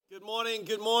morning,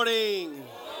 good morning.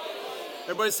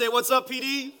 Everybody say, what's up,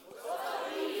 PD?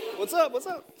 What's up, what's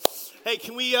up? Hey,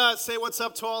 can we say what's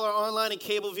up to all our online and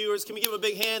cable viewers? Can we give them a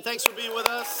big hand? Thanks for being with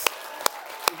us.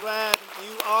 We're glad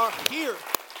you are here.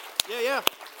 Yeah.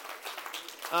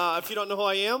 If you don't know who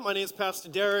I am, my name is Pastor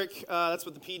Derek. That's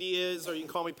what the PD is, or you can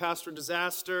call me Pastor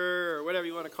Disaster, or whatever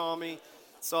you want to call me.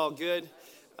 It's all good.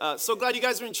 So glad you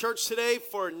guys are in church today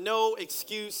for No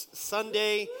Excuse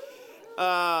Sunday.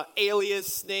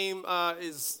 Alias name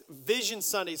is Vision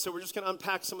Sunday, so we're just going to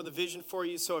unpack some of the vision for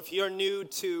you. So if you're new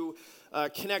to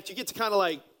Connect, you get to kind of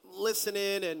like listen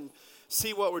in and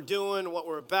see what we're doing, what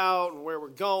we're about, and where we're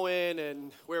going,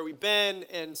 and where we've been.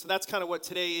 And so that's kind of what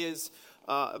today is,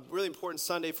 a really important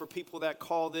Sunday for people that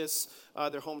call this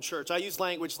their home church. I use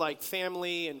language like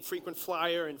family and frequent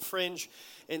flyer and fringe,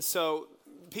 and so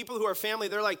people who are family,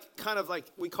 they're like kind of like,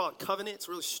 we call it covenant. It's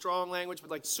really strong language, but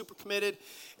like super committed.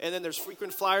 And then there's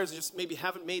frequent flyers who just maybe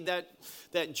haven't made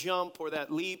that jump or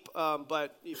that leap.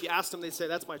 But if you ask them, they say,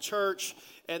 that's my church.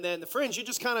 And then the fringe, you're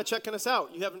just kind of checking us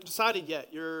out. You haven't decided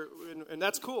yet. And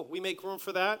that's cool. We make room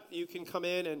for that. You can come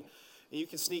in and you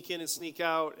can sneak in and sneak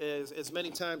out as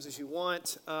many times as you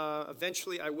want.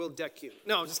 Eventually, I will deck you.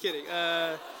 No, I'm just kidding.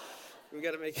 We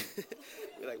got to make,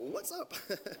 you're like, what's up?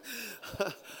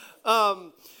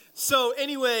 So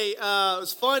anyway, it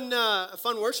was a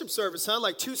fun worship service, huh?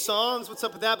 Like 2 songs, what's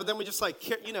up with that? But then we just like,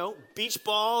 beach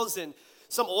balls and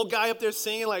some old guy up there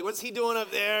singing, like, what's he doing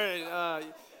up there? And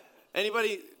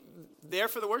anybody there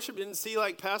for the worship didn't see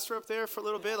like pastor up there for a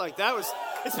little bit? Like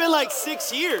it's been like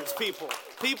 6 years,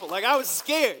 people. Like I was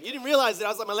scared. You didn't realize that. I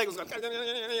was like, my leg was going,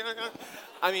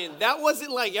 I mean, that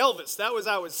wasn't like Elvis.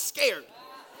 I was scared.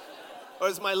 Or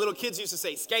as my little kids used to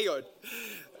say, scared.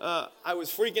 I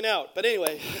was freaking out. But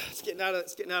anyway, it's getting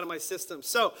out of my system.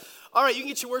 So, all right, you can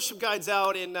get your worship guides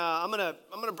out, and I'm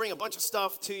gonna bring a bunch of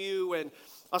stuff to you. And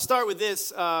I'll start with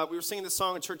this. We were singing this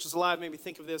song in Church is Alive, made me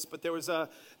think of this. But there was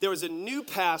a new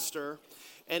pastor,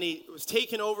 and he was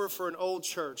taking over for an old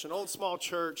small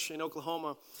church in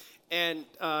Oklahoma, and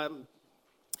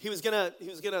he was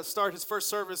gonna start his first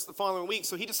service the following week.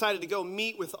 So he decided to go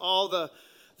meet with all the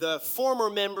former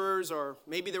members, or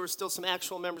maybe there were still some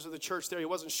actual members of the church there. He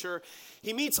wasn't sure.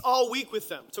 He meets all week with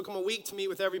them. Took him a week to meet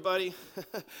with everybody.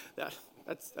 that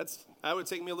would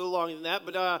take me a little longer than that.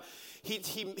 But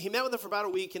he met with them for about a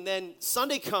week, and then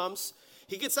Sunday comes.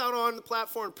 He gets out on the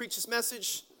platform and preaches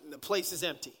message, and the place is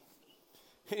empty.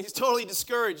 And he's totally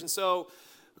discouraged. And so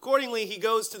accordingly, he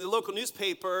goes to the local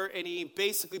newspaper, and he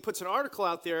basically puts an article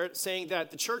out there saying that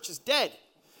the church is dead.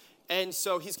 And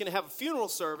so he's going to have a funeral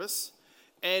service.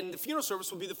 And the funeral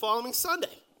service will be the following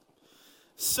Sunday.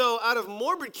 So out of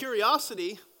morbid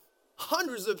curiosity,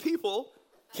 hundreds of people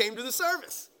came to the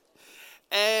service.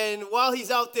 And while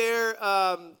he's out there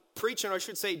preaching, or I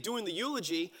should say doing the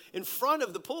eulogy, in front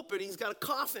of the pulpit, he's got a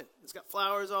coffin. It's got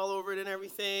flowers all over it and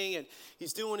everything. And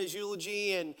he's doing his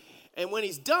eulogy. And when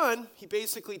he's done, he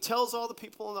basically tells all the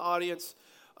people in the audience,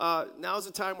 now's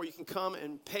the time where you can come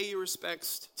and pay your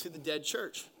respects to the dead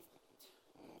church.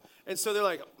 And so they're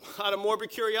like, out of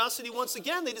morbid curiosity, once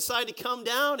again, they decide to come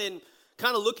down and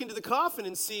kind of look into the coffin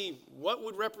and see what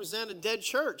would represent a dead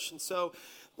church. And so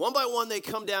one by one, they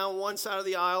come down one side of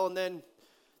the aisle, and then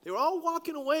they were all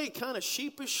walking away kind of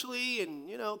sheepishly and,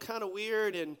 kind of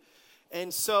weird.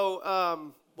 And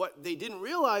so what they didn't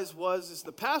realize is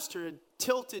the pastor had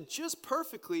tilted just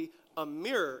perfectly a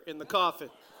mirror in the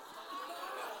coffin.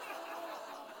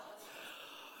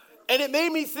 And it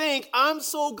made me think, I'm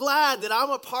so glad that I'm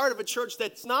a part of a church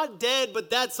that's not dead, but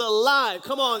that's alive.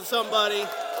 Come on, somebody.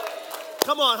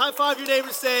 Come on, high five your neighbor,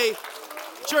 say,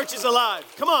 church is alive.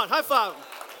 Come on, high five.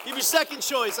 Give your second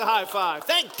choice a high five.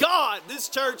 Thank God this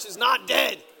church is not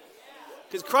dead.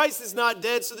 Because Christ is not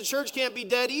dead, so the church can't be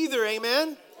dead either,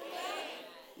 amen?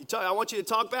 I want you to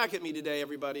talk back at me today,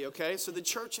 everybody, okay? So the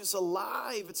church is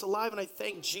alive. It's alive, and I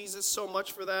thank Jesus so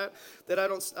much for that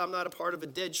I'm not a part of a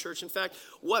dead church. In fact,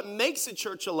 what makes a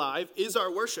church alive is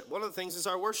our worship. One of the things is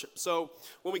our worship. So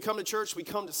when we come to church, we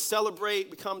come to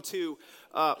celebrate. We come to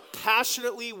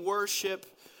passionately worship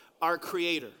our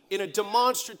Creator in a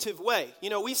demonstrative way.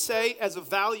 We say as a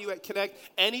value at Connect,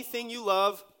 anything you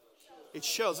love, it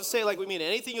shows. Let's say it like we mean it.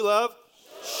 Anything you love,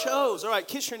 shows. All right,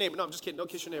 kiss your neighbor. No, I'm just kidding. Don't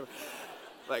kiss your neighbor.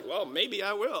 Like, well, maybe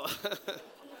I will.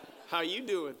 How you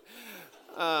doing?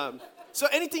 So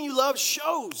anything you love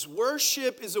shows.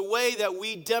 Worship is a way that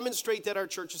we demonstrate that our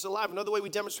church is alive. Another way we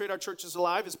demonstrate our church is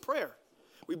alive is prayer.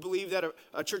 We believe that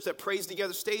a church that prays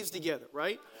together stays together,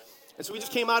 right? And so we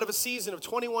just came out of a season of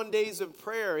 21 days of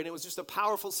prayer, and it was just a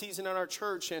powerful season in our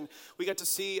church. And we got to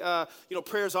see,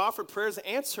 prayers offered, prayers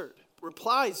answered.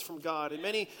 replies from God and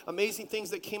many amazing things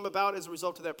that came about as a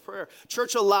result of that prayer.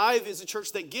 Church Alive is a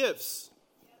church that gives.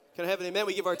 Can I have an amen?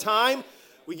 We give our time,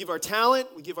 we give our talent,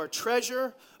 we give our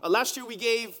treasure. Last year we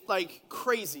gave like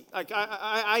crazy. Like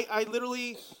I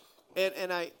literally,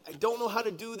 and I don't know how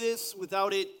to do this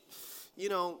without it,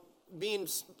 being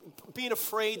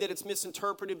afraid that it's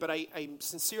misinterpreted, but I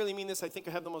sincerely mean this. I think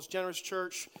I have the most generous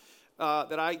church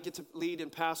that I get to lead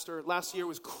and pastor. Last year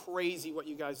was crazy what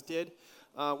you guys did.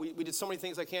 We did so many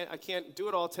things I can't do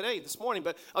it all today, this morning,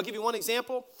 but I'll give you one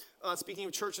example. Speaking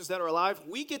of churches that are alive,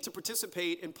 we get to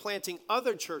participate in planting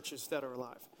other churches that are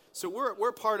alive. So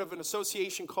we're part of an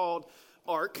association called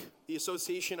ARC, the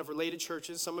Association of Related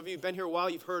Churches. Some of you have been here a while,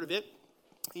 you've heard of it.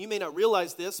 You may not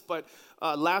realize this, but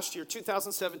last year,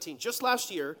 2017, just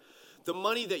last year, the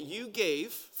money that you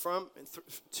gave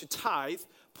to tithe,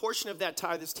 portion of that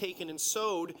tithe is taken and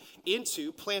sowed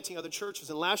into planting other churches.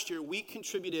 And last year, we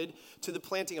contributed to the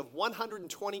planting of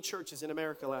 120 churches in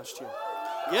America last year.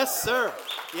 Yes, sir.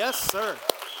 Yes, sir.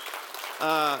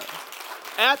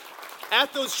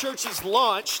 At those churches'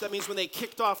 launch, that means when they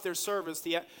kicked off their service,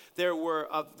 there were,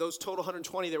 of those total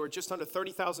 120, there were just under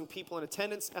 30,000 people in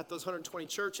attendance at those 120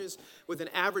 churches with an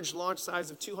average launch size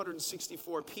of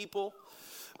 264 people.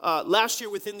 Last year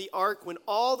within the ARC, when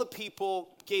all the people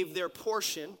gave their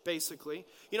portion, basically,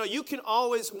 you can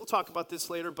always, we'll talk about this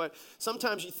later, but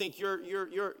sometimes you think your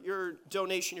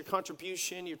donation, your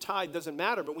contribution, your tithe doesn't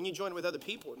matter, but when you join with other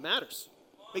people, it matters.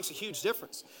 Makes a huge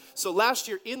difference. So last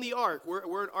year in the ARC,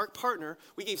 we're an ARC partner,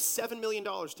 we gave $7 million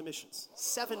to missions.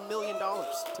 $7 million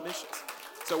to missions.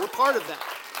 So we're part of that.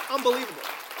 Unbelievable.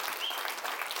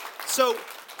 So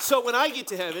when I get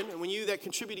to heaven, and when you that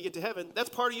contribute to get to heaven, that's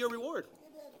part of your reward.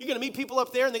 You're going to meet people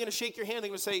up there, and they're going to shake your hand. They're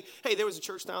going to say, hey, there was a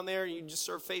church down there, and you just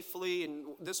serve faithfully and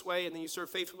this way, and then you serve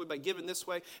faithfully by giving this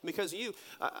way. And because of you,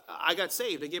 I got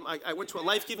saved. I went to a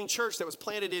life-giving church that was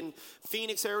planted in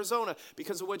Phoenix, Arizona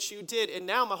because of what you did, and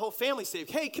now my whole family's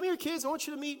saved. Hey, come here, kids. I want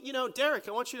you to meet, Derek.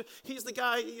 He's the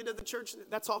guy, the church.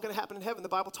 That's all going to happen in heaven. The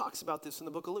Bible talks about this in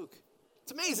the book of Luke.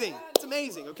 It's amazing. It's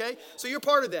amazing, okay? So you're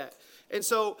part of that. And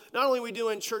so not only are we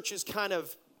doing churches kind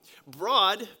of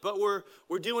broad, but we're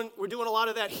doing a lot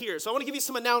of that here. So I want to give you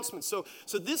some announcements. So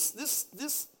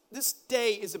this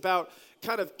day is about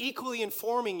kind of equally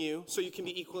informing you so you can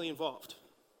be equally involved.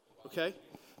 Okay?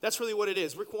 That's really what it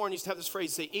is. Rick Warren used to have this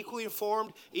phrase, say equally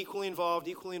informed, equally involved,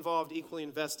 equally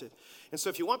invested. And so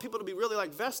if you want people to be really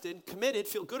like vested, committed,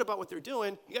 feel good about what they're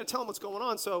doing, you got to tell them what's going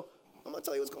on. So I'm going to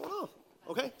tell you what's going on.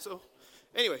 Okay? So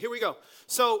anyway, here we go.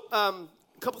 So a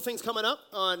couple things coming up.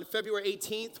 On February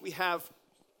 18th, we have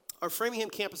our Framingham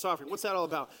campus offering. What's that all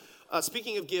about?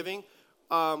 Speaking of giving,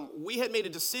 we had made a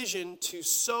decision to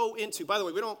sow into, by the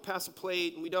way, we don't pass a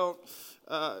plate, and we don't,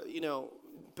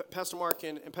 Pastor Mark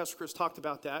and Pastor Chris talked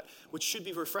about that, which should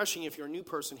be refreshing if you're a new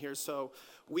person here. So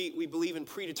we believe in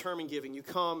predetermined giving. You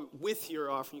come with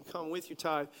your offering, you come with your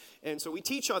tithe. And so we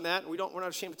teach on that, and we're not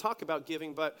ashamed to talk about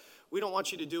giving, but we don't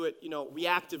want you to do it,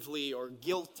 reactively or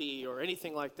guilty or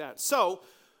anything like that. So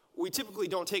we typically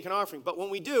don't take an offering, but when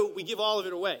we do, we give all of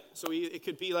it away. So it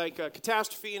could be like a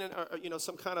catastrophe and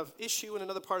some kind of issue in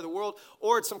another part of the world,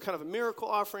 or it's some kind of a miracle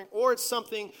offering, or it's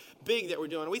something big that we're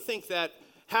doing. We think that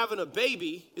having a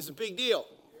baby is a big deal,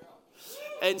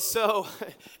 and so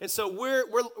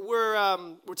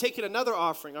we're taking another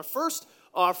offering. Our first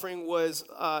offering was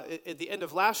at the end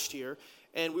of last year,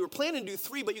 and we were planning to do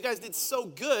 3, but you guys did so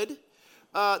good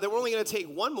that we're only going to take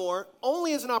one more,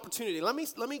 only as an opportunity. Let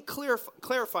me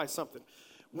clarify something.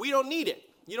 We don't need it.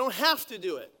 You don't have to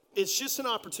do it. It's just an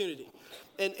opportunity.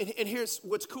 And here's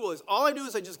what's cool is all I do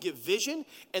is I just give vision,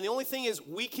 and the only thing is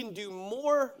we can do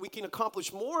more, we can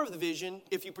accomplish more of the vision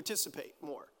if you participate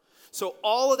more. So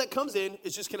all of that comes in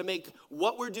is just going to make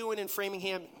what we're doing in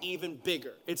Framingham even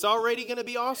bigger. It's already going to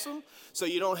be awesome, so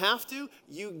you don't have to,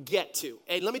 you get to.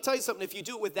 And let me tell you something, if you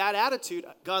do it with that attitude,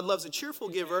 God loves a cheerful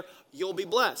giver, you'll be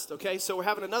blessed, okay? So we're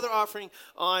having another offering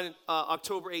on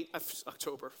February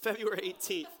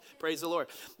 18th. Praise the Lord.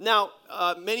 Now,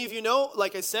 many of you know,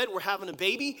 like I said, we're having a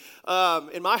baby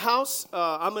in my house.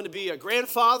 I'm going to be a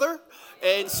grandfather,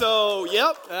 and so,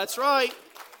 yep, that's right.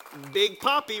 Big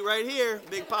Poppy right here.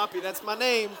 Big Poppy, that's my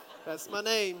name. That's my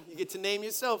name. You get to name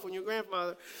yourself when you're a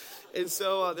grandfather. And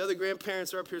so the other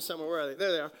grandparents are up here somewhere. Where are they?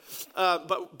 There they are.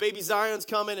 But baby Zion's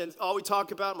coming, and all we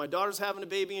talk about, my daughter's having a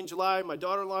baby in July. My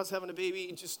daughter-in-law's having a baby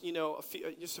in just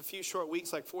a few short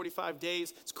weeks, like 45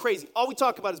 days. It's crazy. All we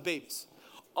talk about is babies.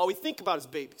 All we think about is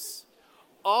babies.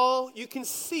 All you can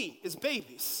see is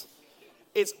babies.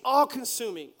 It's all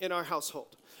consuming in our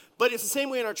household. But it's the same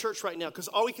way in our church right now, because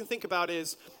all we can think about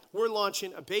is we're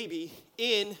launching a baby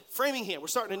in Framingham. We're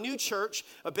starting a new church,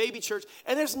 a baby church,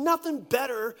 and there's nothing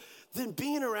better than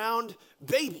being around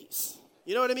babies.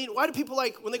 You know what I mean? Why do people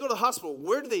when they go to the hospital,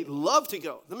 where do they love to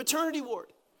go? The maternity ward.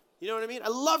 You know what I mean? I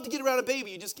love to get around a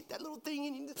baby. You just get that little thing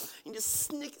and you just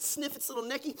sniff its little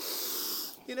necky.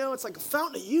 You know, it's like a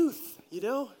fountain of youth, you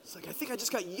know? It's like, I think I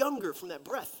just got younger from that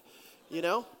breath, you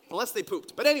know? Unless they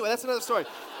pooped. But anyway, that's another story.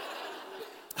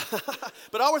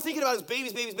 But all we're thinking about is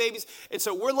babies, babies, babies. And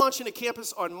so we're launching a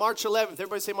campus on March 11th.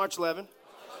 Everybody say March 11th.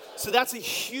 So that's a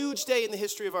huge day in the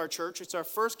history of our church. It's our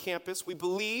first campus. We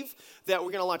believe that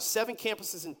we're going to launch 7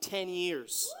 campuses in 10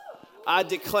 years. I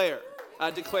declare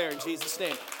in Jesus'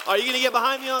 name. Are you going to get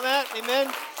behind me on that?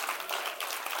 Amen?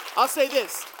 I'll say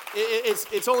this.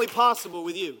 It's only possible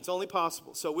with you. It's only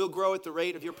possible. So we'll grow at the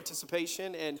rate of your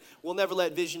participation, and we'll never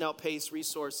let vision outpace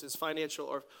resources,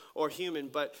 financial or human,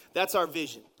 but that's our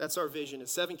vision. That's our vision.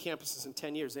 It's 7 campuses in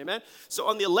 10 years. Amen? So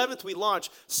on the 11th, we launch.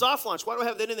 Soft launch. Why do I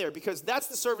have that in there? Because that's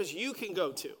the service you can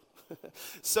go to.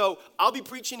 So I'll be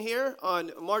preaching here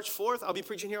on March 4th. I'll be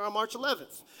preaching here on March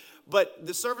 11th. But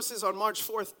the services on March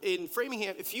 4th in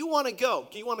Framingham, if you want to go,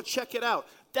 you want to check it out,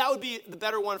 that would be the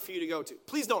better one for you to go to.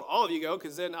 Please don't all of you go,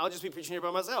 because then I'll just be preaching here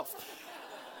by myself.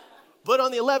 But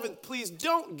on the 11th, please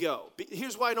don't go.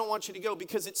 Here's why I don't want you to go,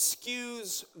 because it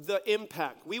skews the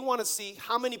impact. We want to see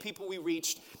how many people we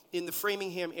reached in the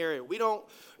Framingham area.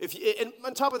 And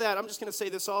on top of that, I'm just going to say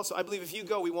this also. I believe if you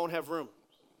go, we won't have room.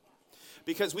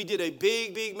 Because we did a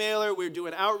big mailer. We're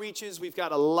doing outreaches. We've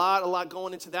got a lot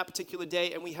going into that particular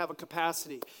day, and we have a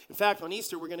capacity. In fact, on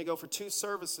Easter, we're going to go for 2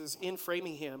 services in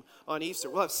Framingham on Easter.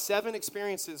 We'll have 7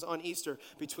 experiences on Easter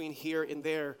between here and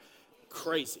there.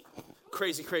 Crazy.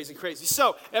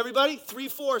 So, everybody,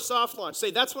 3-4 soft launch. Say,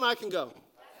 that's when I can go.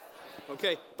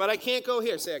 Okay, but I can't go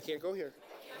here. Say, I can't go here.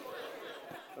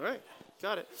 All right,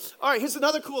 got it. All right, here's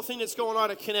another cool thing that's going on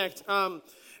at Connect.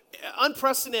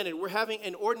 Unprecedented. We're having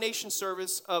an ordination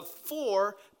service of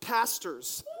 4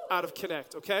 pastors out of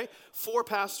Connect, okay? 4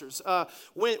 pastors.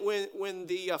 When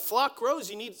the flock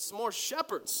grows, you need some more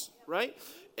shepherds, right?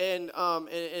 And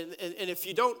if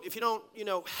you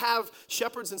don't have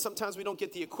shepherds, and sometimes we don't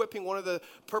get the equipping. One of the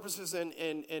purposes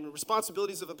and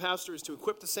responsibilities of a pastor is to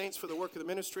equip the saints for the work of the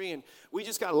ministry, and we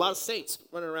just got a lot of saints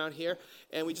running around here,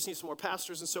 and we just need some more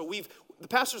pastors. And so the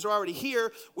pastors are already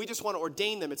here. We just want to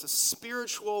ordain them. It's a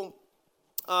spiritual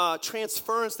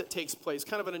transference that takes place,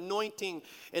 kind of an anointing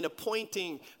and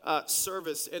appointing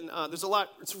service. And there's a lot.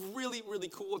 It's really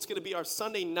cool. It's going to be our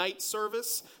Sunday night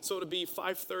service, so it'll be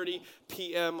 5:30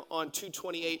 p.m. on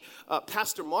 228.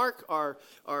 Pastor Mark,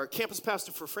 our campus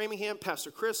pastor for Framingham, Pastor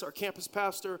Chris, our campus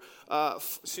pastor,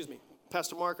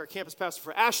 Pastor Mark, our campus pastor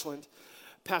for Ashland,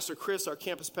 Pastor Chris, our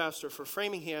campus pastor for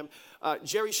Framingham,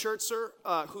 Jerry Schertzer,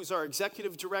 who's our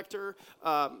executive director.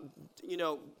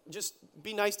 Just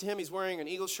be nice to him. He's wearing an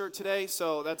Eagles shirt today,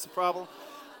 so that's a problem.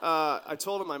 I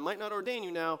told him I might not ordain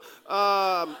you now.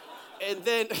 And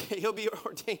then he'll be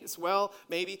ordained as well,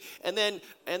 maybe. And then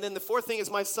the 4th thing is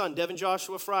my son, Devin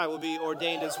Joshua Fry, will be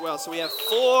ordained as well. So we have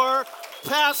 4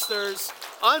 pastors,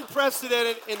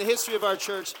 unprecedented in the history of our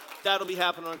church. That'll be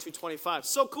happening on 225.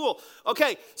 So cool.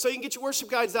 Okay, so you can get your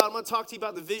worship guides out. I'm going to talk to you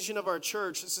about the vision of our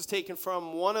church. This is taken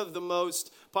from one of the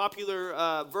most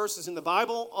popular verses in the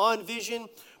Bible on vision,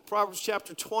 Proverbs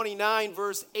chapter 29,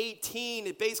 verse 18.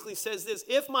 It basically says this: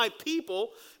 if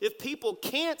people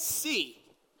can't see,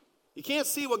 you can't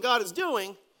see what God is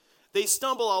doing, they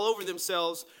stumble all over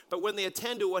themselves. But when they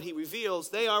attend to what he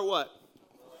reveals, they are what?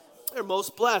 They're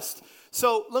most blessed.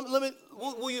 So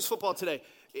we'll use football today.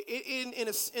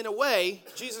 In a way,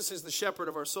 Jesus is the shepherd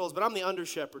of our souls, but I'm the under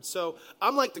shepherd. So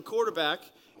I'm like the quarterback.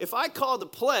 If I call the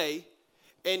play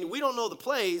and we don't know the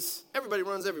plays, everybody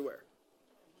runs everywhere.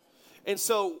 And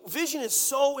so vision is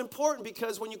so important,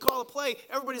 because when you call a play,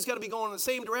 everybody's got to be going in the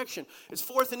same direction. It's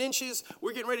 4th and inches.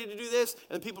 We're getting ready to do this,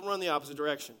 and people run the opposite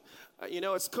direction.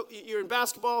 You're in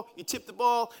basketball, you tip the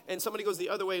ball, and somebody goes the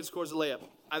other way and scores a layup.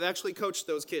 I've actually coached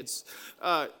those kids.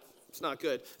 It's not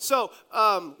good. So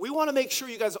we want to make sure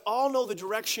you guys all know the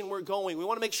direction we're going. We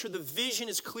want to make sure the vision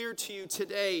is clear to you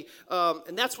today.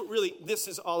 And that's what really this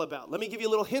is all about. Let me give you a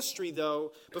little history,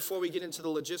 though, before we get into the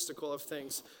logistical of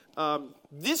things.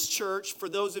 This church, for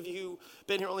those of you who've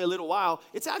been here only a little while,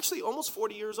 it's actually almost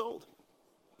 40 years old.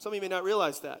 Some of you may not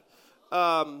realize that.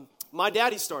 My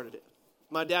daddy started it.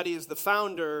 My daddy is the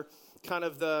founder, kind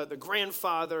of the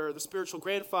grandfather, the spiritual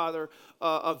grandfather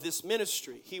of this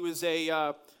ministry. He was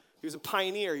a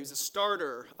pioneer. He was a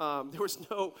starter. There was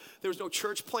no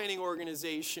church planning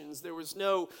organizations. There was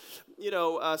no,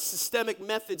 systemic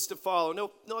methods to follow.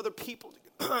 No other people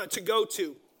to go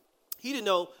to. He didn't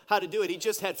know how to do it. He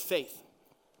just had faith.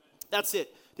 That's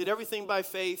it. did everything by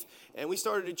faith, and we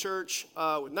started a church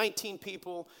with 19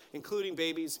 people, including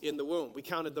babies in the womb. We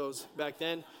counted those back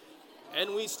then,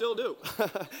 and we still do.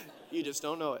 You just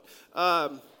don't know it.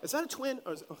 Is that a twin?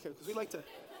 Or okay, because we like to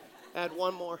add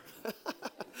one more.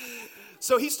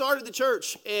 So he started the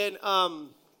church, and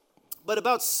but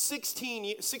about 16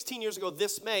 years ago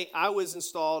this May, I was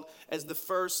installed as the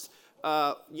first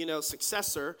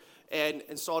successor and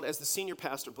installed as the senior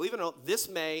pastor. Believe it or not, this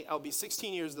May, I'll be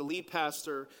 16 years the lead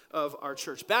pastor of our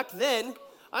church. Back then,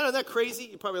 I know, isn't that crazy?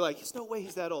 You're probably like, there's no way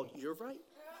he's that old. You're right.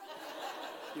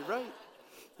 You're right.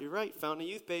 You're right. Fountain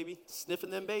of Youth, baby.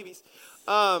 Sniffing them babies.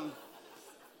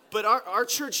 But our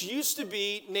church used to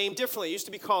be named differently. It used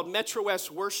to be called Metro West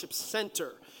Worship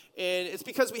Center. And it's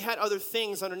because we had other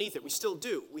things underneath it. We still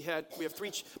do. We have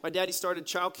three. My daddy started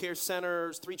child care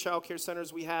centers, 3 child care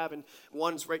centers we have, and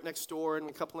one's right next door in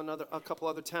a couple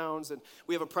other towns. And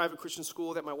we have a private Christian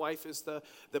school that my wife is the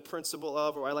principal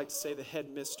of, or I like to say the head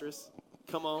mistress.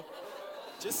 Come on.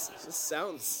 Just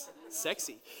sounds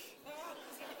sexy.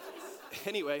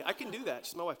 Anyway, I can do that.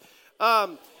 She's my wife.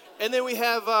 And then we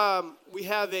have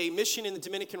a mission in the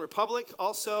Dominican Republic.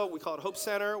 Also, we call it Hope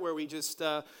Center, where we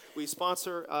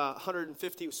sponsor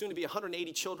 150, soon to be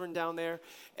 180 children down there.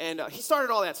 And he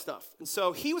started all that stuff. And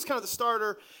so he was kind of the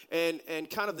starter and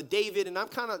kind of the David. And I'm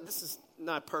kind of, this is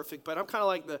not perfect, but I'm kind of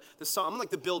like I'm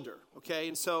like the builder, okay?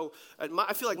 And so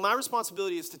I feel like my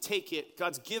responsibility is to take it.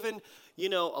 God's given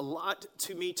a lot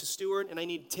to me to steward, and I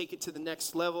need to take it to the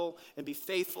next level and be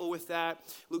faithful with that.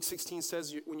 Luke 16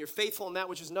 says, when you're faithful in that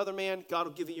which is another man, God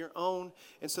will give you your own.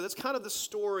 And so that's kind of the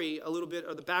story, a little bit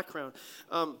of the background.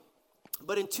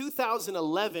 But in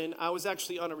 2011, I was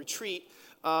actually on a retreat.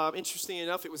 Interestingly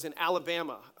enough, it was in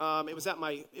Alabama. It was in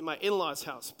my in-laws'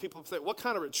 house. People say, what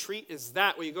kind of retreat is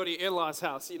that where you go to your in-laws'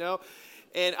 house,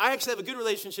 And I actually have a good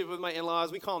relationship with my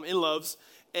in-laws. We call them in-loves.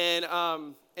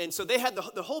 And so they had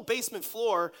the whole basement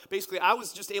floor. Basically, I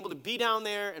was just able to be down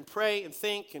there and pray and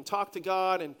think and talk to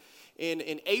God. And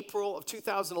in April of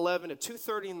 2011 at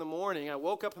 2:30 in the morning, I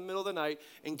woke up in the middle of the night,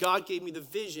 and God gave me the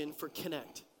vision for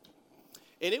Connect.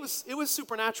 And it was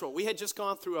supernatural. We had just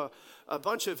gone through a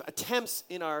bunch of attempts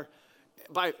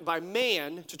by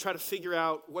man to try to figure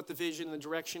out what the vision and the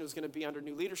direction was going to be under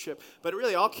new leadership. But it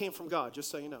really all came from God, just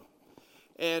so you know.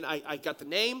 And I got the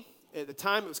name. At the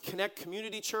time, it was Connect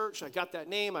Community Church. I got that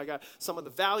name. I got some of the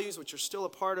values, which are still a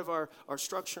part of our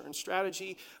structure and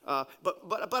strategy.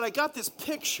 But I got this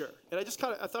picture, and I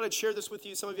thought I'd share this with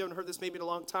you. Some of you haven't heard this maybe in a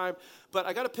long time, but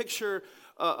I got a picture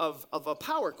of a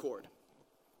power cord.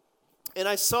 And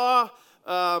I saw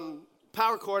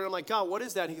power cord, and I'm like, God, what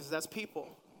is that? He says, that's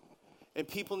people. And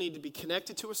people need to be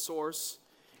connected to a source,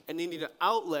 and they need an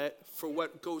outlet for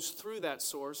what goes through that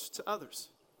source to others.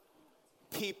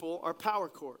 People are power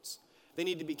cords. They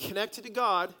need to be connected to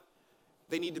God.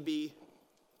 They need to be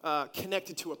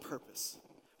connected to a purpose.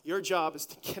 Your job is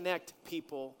to connect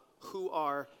people who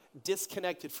are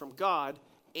disconnected from God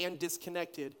and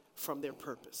disconnected from their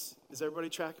purpose. Is everybody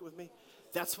tracking with me?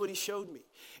 That's what he showed me.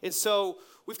 And so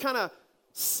we've kind of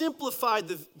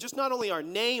simplified just not only our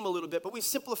name a little bit, but we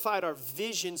simplified our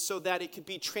vision so that it could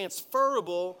be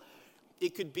transferable,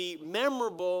 it could be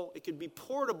memorable, it could be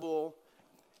portable.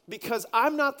 Because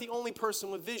I'm not the only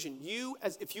person with vision.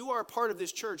 If you are a part of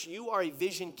this church, you are a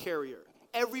vision carrier.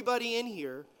 Everybody in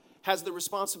here has the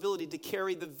responsibility to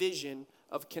carry the vision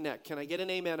of Connect. Can I get an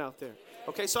amen out there?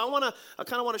 Okay, so I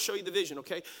kind of want to show you the vision,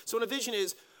 okay? So what a vision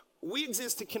is, we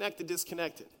exist to connect the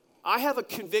disconnected. I have a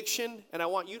conviction, and I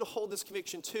want you to hold this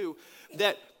conviction too,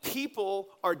 that people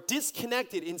are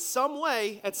disconnected in some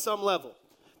way at some level.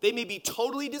 They may be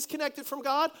totally disconnected from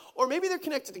God, or maybe they're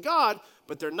connected to God,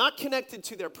 but they're not connected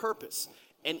to their purpose.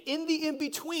 And in the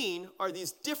in-between are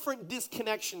these different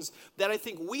disconnections that I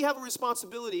think we have a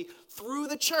responsibility through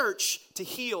the church to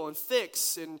heal and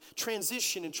fix and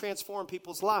transition and transform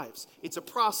people's lives. It's a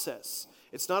process.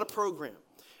 It's not a program.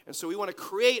 And so we want to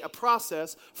create a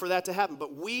process for that to happen.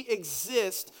 But we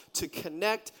exist to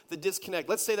connect the disconnect.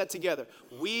 Let's say that together.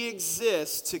 We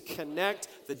exist to connect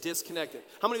the disconnected.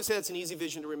 How many would say that's an easy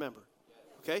vision to remember?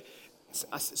 Okay?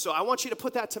 So I want you to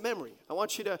put that to memory. I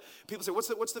want you to, people say,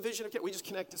 what's the vision? Okay, we just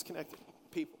connect disconnected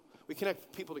people. We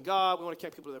connect people to God. We want to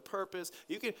connect people to their purpose.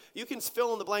 You can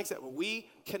fill in the blanks that we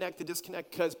connect the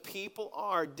disconnect because people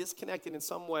are disconnected in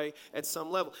some way at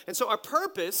some level. And so our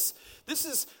purpose, this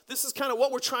is kind of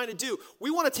what we're trying to do.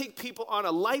 We want to take people on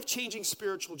a life-changing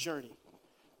spiritual journey.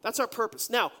 That's our purpose.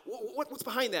 Now, what's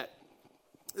behind that?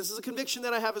 This is a conviction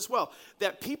that I have as well,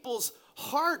 that people's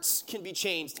hearts can be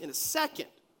changed in a second.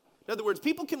 In other words,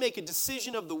 people can make a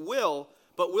decision of the will,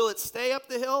 but will it stay up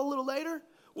the hill a little later?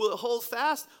 Will it hold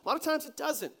fast? A lot of times it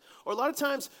doesn't. Or a lot of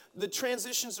times the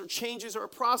transitions or changes are a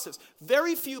process.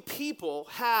 Very few people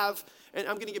have, and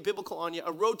I'm going to get biblical on you,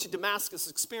 a road to Damascus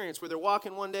experience where they're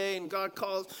walking one day and God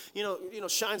calls,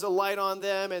 shines a light on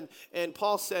them. And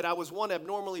Paul said, I was one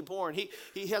abnormally born.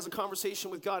 He has a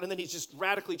conversation with God and then he's just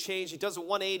radically changed. He does a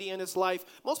 180 in his life.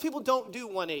 Most people don't do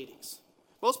 180s.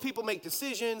 Most people make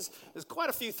decisions. There's quite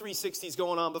a few 360s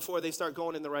going on before they start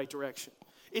going in the right direction.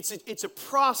 It's a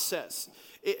process.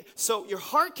 So your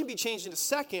heart can be changed in a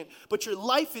second, but your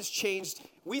life is changed,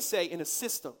 we say, in a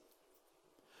system.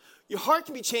 Your heart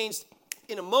can be changed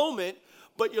in a moment,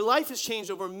 but your life is changed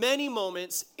over many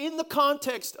moments in the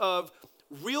context of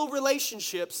real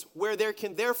relationships where there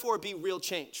can therefore be real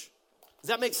change. Does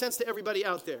that make sense to everybody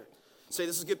out there? Say,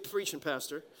 this is good preaching,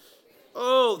 Pastor.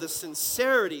 Oh, the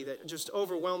sincerity that just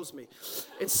overwhelms me.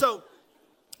 And so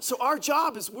our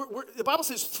job is, the Bible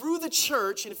says, through the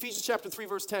church, in Ephesians chapter 3,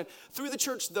 verse 10, through the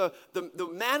church, the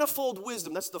manifold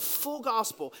wisdom, that's the full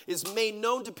gospel, is made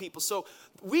known to people. So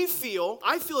I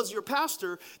feel as your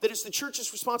pastor, that it's the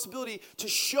church's responsibility to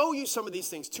show you some of these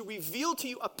things, to reveal to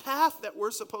you a path that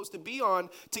we're supposed to be on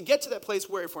to get to that place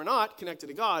where, if we're not connected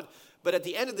to God, but at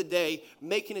the end of the day,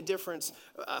 making a difference,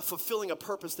 fulfilling a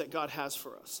purpose that God has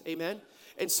for us. Amen?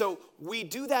 And so we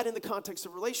do that in the context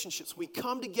of relationships. We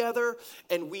come together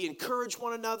and we encourage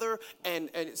one another. And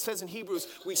it says in Hebrews,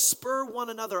 we spur one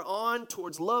another on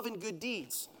towards love and good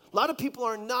deeds. A lot of people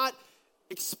are not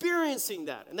experiencing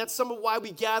that. And that's some of why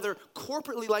we gather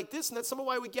corporately like this. And that's some of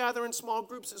why we gather in small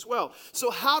groups as well. So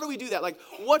how do we do that? Like,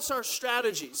 what's our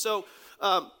strategy? So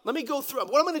let me go through.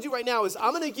 What I'm going to do right now is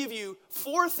I'm going to give you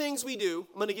 4 things we do.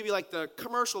 I'm going to give you like the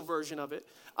commercial version of it.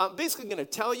 I'm basically going to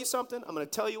tell you something. I'm going to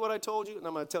tell you what I told you, and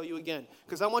I'm going to tell you again.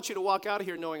 Because I want you to walk out of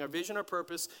here knowing our vision, our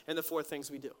purpose, and the 4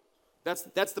 things we do.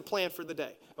 That's the plan for the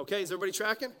day. Okay, is everybody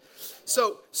tracking?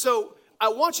 So I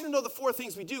want you to know the 4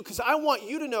 things we do because I want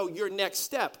you to know your next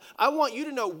step. I want you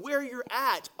to know where you're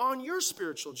at on your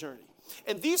spiritual journey.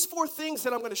 And these 4 things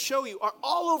that I'm going to show you are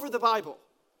all over the Bible.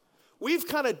 We've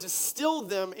kind of distilled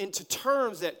them into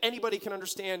terms that anybody can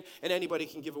understand and anybody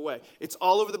can give away. It's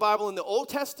all over the Bible in the Old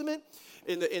Testament,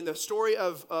 in the story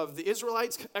of the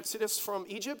Israelites' exodus from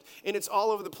Egypt, and it's all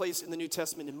over the place in the New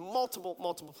Testament in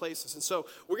multiple places. And so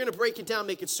we're going to break it down,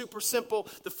 make it super simple.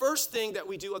 The first thing that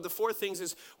we do of the 4 things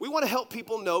is we want to help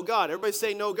people know God. Everybody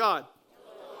say, know God.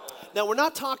 Now, we're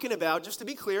not talking about, just to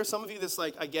be clear, some of you that's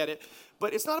like, I get it,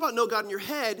 but it's not about know God in your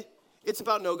head. It's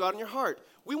about know God in your heart.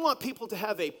 We want people to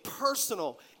have a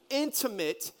personal,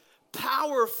 intimate,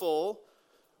 powerful,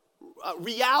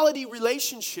 reality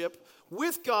relationship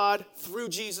with God through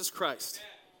Jesus Christ.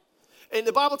 And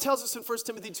the Bible tells us in 1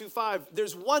 Timothy 2:5,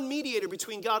 there's one mediator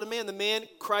between God and man, the man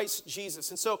Christ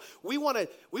Jesus. And so we want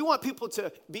people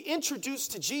to be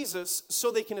introduced to Jesus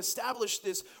so they can establish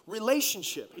this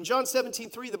relationship. In John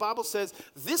 17:3, the Bible says,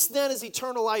 this then is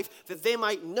eternal life, that they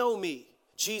might know me,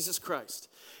 Jesus Christ.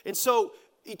 And so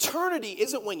eternity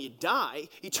isn't when you die.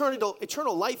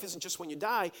 Eternal life isn't just when you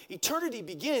die. Eternity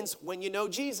begins when you know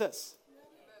Jesus.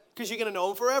 Because you're going to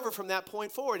know him forever from that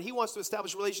point forward. He wants to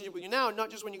establish a relationship with you now, not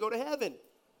just when you go to heaven.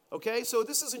 Okay? So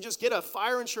this isn't just get a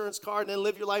fire insurance card and then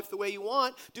live your life the way you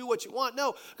want, do what you want.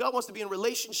 No, God wants to be in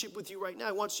relationship with you right now.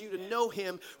 He wants you to know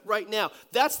him right now.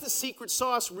 That's the secret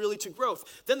sauce really to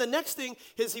growth. Then the next thing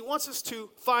is he wants us to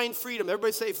find freedom.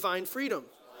 Everybody say find freedom.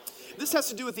 This has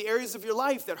to do with the areas of your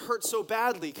life that hurt so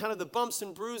badly, kind of the bumps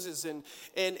and bruises. And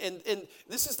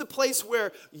this is the place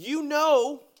where you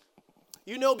know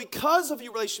because of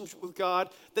your relationship with God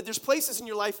that there's places in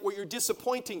your life where you're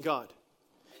disappointing God.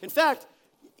 In fact,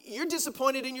 you're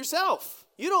disappointed in yourself.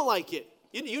 You don't like it.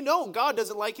 You know God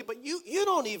doesn't like it, but you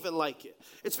don't even like it.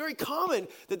 It's very common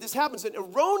that this happens. And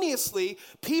erroneously,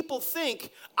 people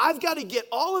think, I've got to get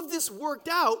all of this worked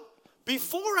out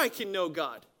before I can know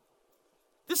God.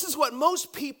 This is what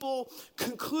most people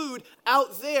conclude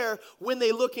out there when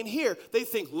they look in here. They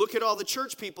think, look at all the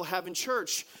church people have in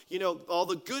church. You know, all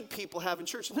the good people have in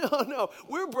church. No,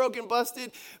 we're broken,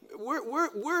 busted.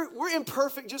 We're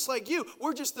imperfect just like you.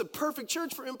 We're just the perfect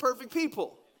church for imperfect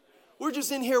people. We're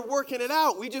just in here working it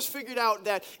out. We just figured out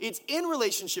that it's in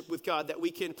relationship with God that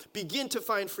we can begin to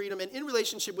find freedom, and in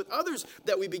relationship with others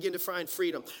that we begin to find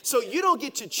freedom. So you don't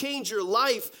get to change your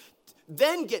life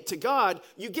then get to God.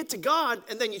 You get to God,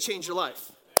 and then you change your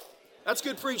life. That's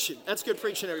good preaching. That's good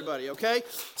preaching, everybody, okay?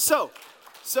 So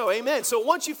amen. So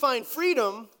once you find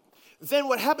freedom, then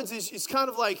what happens is it's kind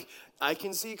of like, I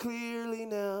can see clearly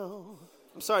now.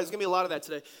 I'm sorry, there's going to be a lot of that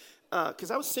today.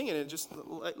 because I was singing and it just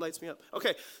lights me up.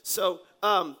 Okay, so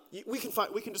we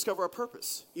can discover our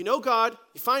purpose. You know God,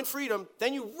 you find freedom,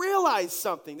 then you realize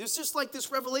something. There's just like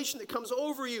this revelation that comes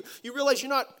over you. You realize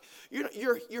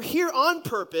you're here on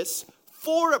purpose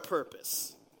for a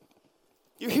purpose.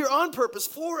 You're here on purpose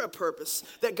for a purpose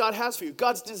that God has for you.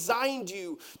 God's designed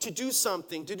you to do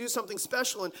something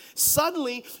special. And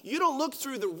suddenly, you don't look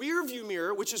through the rear view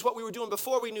mirror, which is what we were doing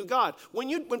before we knew God.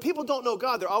 When people don't know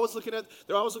God, they're always looking at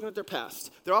their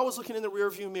past. They're always looking in the rear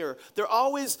view mirror. They're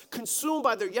always consumed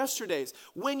by their yesterdays.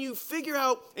 When you figure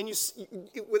out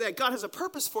that God has a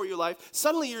purpose for your life,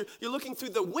 suddenly you're looking through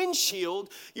the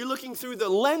windshield. You're looking through the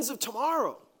lens of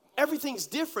tomorrow. Everything's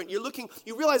different. You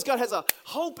realize God has a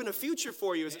hope and a future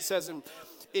for you, as it says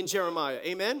in Jeremiah.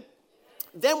 Amen?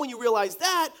 Then when you realize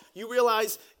that, you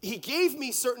realize he gave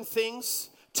me certain things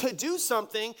to do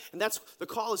something, and that's the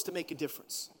call is to make a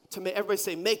difference. Everybody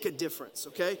say, make a difference,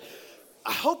 okay?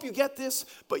 I hope you get this,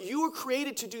 but you were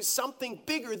created to do something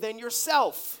bigger than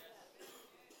yourself.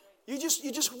 You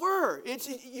just were.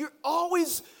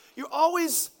 You're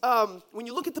always, when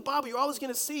you look at the Bible, you're always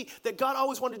going to see that God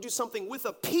always wanted to do something with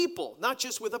a people, not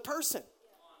just with a person.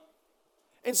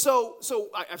 And so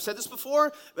I've said this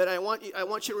before, but I want you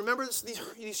to remember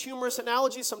these humorous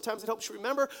analogies. Sometimes it helps you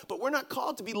remember, but we're not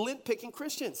called to be lint-picking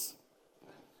Christians.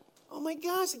 Oh my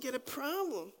gosh, I get a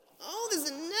problem. Oh, there's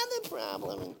another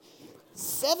problem.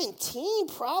 17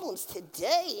 problems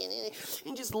today,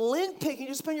 and just lint picking. You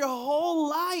just spend your whole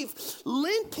life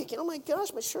lint picking. Oh my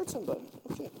gosh, my shirt's unbuttoned.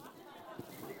 Okay.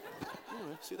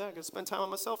 Anyway, see that? I gotta spend time on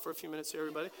myself for a few minutes here,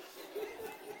 everybody.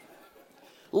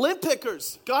 Lint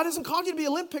pickers. God hasn't called you to be a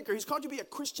lint picker. He's called you to be a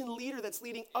Christian leader that's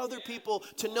leading other people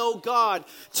to know God,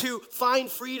 to find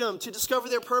freedom, to discover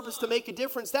their purpose, to make a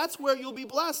difference. That's where you'll be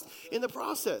blessed in the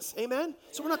process. Amen?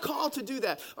 So we're not called to do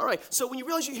that. All right, so when you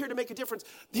realize you're here to make a difference,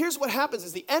 here's what happens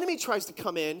is the enemy tries to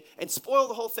come in and spoil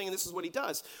the whole thing, and this is what he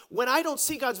does. When I don't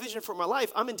see God's vision for my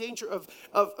life, I'm in danger of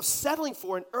settling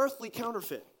for an earthly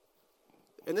counterfeit.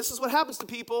 And this is what happens to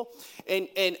people, and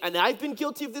I've been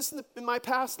guilty of this in my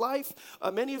past life.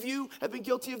 Many of you have been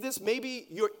guilty of this. Maybe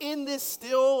you're in this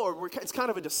still, or it's kind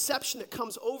of a deception that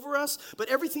comes over us. But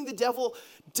everything the devil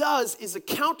does is a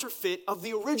counterfeit of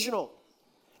the original.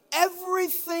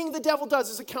 Everything the devil does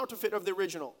is a counterfeit of the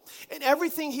original. And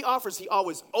everything he offers, he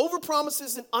always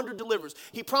overpromises and underdelivers.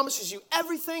 He promises you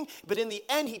everything, but in the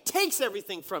end, he takes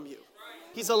everything from you.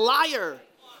 He's a liar.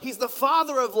 He's the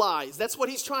father of lies. That's what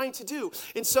he's trying to do.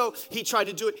 And so he tried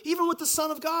to do it even with the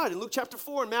Son of God in Luke chapter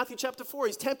 4 and Matthew chapter 4.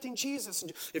 He's tempting Jesus.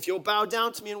 And if you'll bow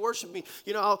down to me and worship me,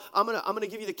 I'm gonna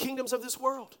give you the kingdoms of this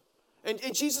world. And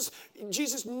Jesus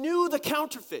knew the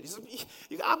counterfeit. He said,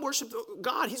 I worship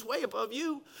God. He's way above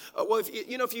you. Well,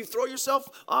 if you throw yourself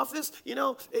off this,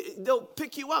 they'll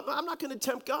pick you up. I'm not going to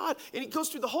tempt God. And he goes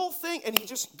through the whole thing, and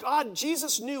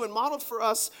Jesus knew and modeled for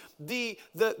us the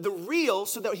real,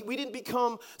 so that we didn't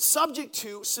become subject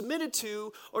to, submitted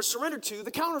to, or surrendered to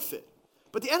the counterfeit.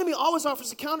 But the enemy always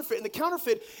offers a counterfeit, and the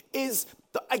counterfeit is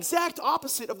the exact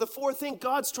opposite of the four things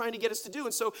God's trying to get us to do.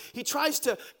 And so he tries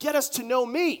to get us to know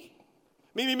me.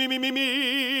 Me.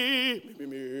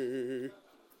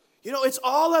 It's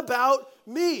all about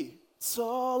me. It's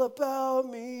all about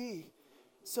me.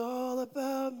 It's all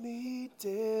about me,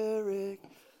 Derek.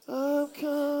 I'm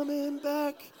coming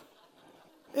back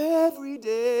every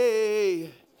day.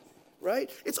 Right?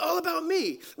 It's all about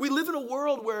me. We live in a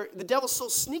world where the devil's so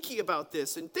sneaky about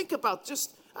this. And think about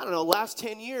last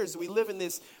 10 years, we live in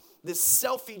this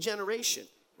selfie generation,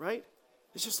 right?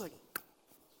 It's just like,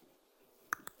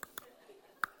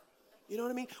 you know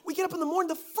what I mean? We get up in the morning,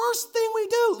 the first thing we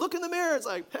do, look in the mirror. It's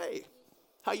like, hey,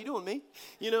 how you doing, me?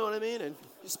 You know what I mean? And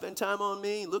you spend time on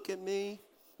me, look at me.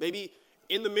 Maybe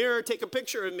in the mirror, take a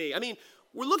picture of me. I mean,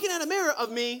 we're looking at a mirror of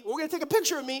me. We're going to take a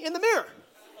picture of me in the mirror.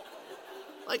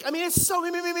 It's so me.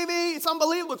 It's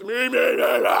unbelievable.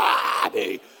 It's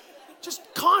me. Just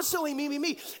constantly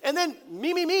me. And then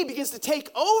me begins to take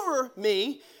over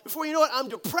me. Before you know it, I'm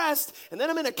depressed. And then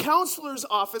I'm in a counselor's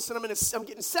office, and I'm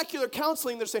getting secular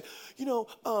counseling. They're saying,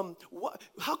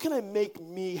 how can I make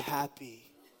me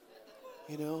happy?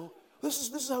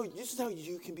 This is how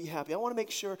you can be happy. I want to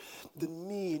make sure the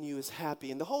me in you is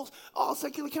happy. And all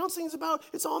secular counseling is about,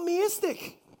 it's all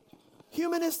meistic.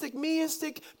 Humanistic,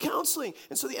 meistic counseling.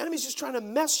 And so the enemy's just trying to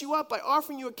mess you up by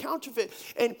offering you a counterfeit.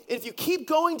 And if you keep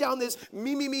going down this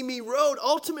me road,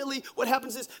 ultimately what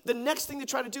happens is the next thing to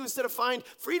try to do instead of find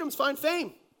freedom is find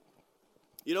fame.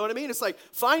 You know what I mean? It's like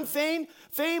find fame,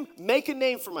 make a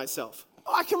name for myself.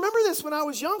 Oh, I can remember this when I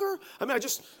was younger. I'm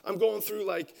going through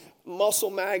like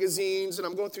muscle magazines, and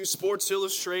I'm going through Sports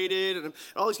Illustrated and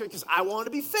all these things because I want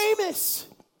to be famous.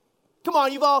 Come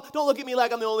on, don't look at me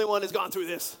like I'm the only one that's gone through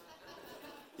this.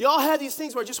 You all had these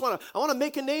things where I want to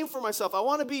make a name for myself. I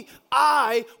want to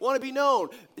be known.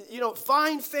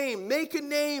 Find fame, make a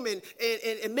name,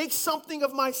 and make something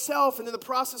of myself. And in the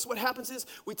process, what happens is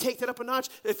we take that up a notch.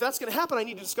 If that's going to happen, I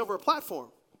need to discover a platform.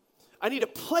 I need a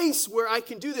place where I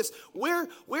can do this. Where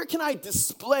can I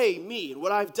display me and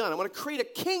what I've done? I want to create a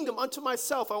kingdom unto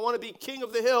myself. I want to be king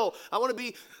of the hill. I want to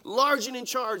be large and in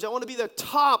charge. I want to be the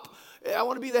top. I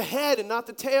want to be the head and not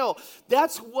the tail.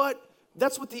 That's what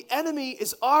the enemy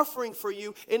is offering for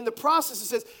you. In the process, it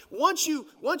says, once you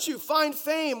find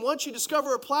fame, once you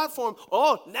discover a platform,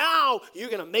 now you're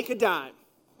going to make a dime.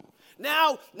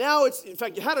 Now it's, in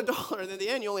fact, you had $1, and in the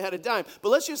end, you only had a dime. But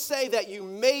let's just say that you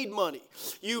made money.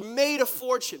 You made a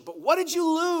fortune. But what did you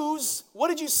lose? What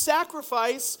did you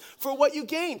sacrifice for what you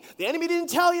gained? The enemy didn't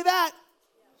tell you that.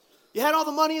 You had all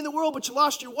the money in the world, but you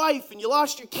lost your wife, and you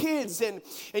lost your kids, and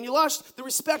you lost the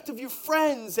respect of your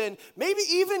friends, and maybe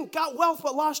even got wealth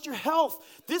but lost your health.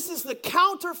 This is the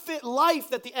counterfeit life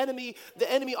that the enemy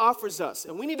offers us,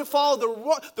 and we need to follow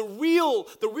the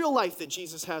real life that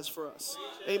Jesus has for us.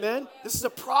 Amen. This is a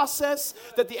process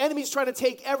that the enemy is trying to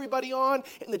take everybody on,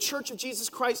 and the Church of Jesus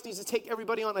Christ needs to take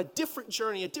everybody on a different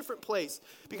journey, a different place.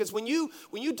 Because when you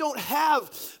don't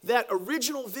have that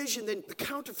original vision, then the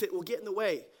counterfeit will get in the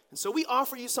way. And so we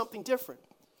offer you something different.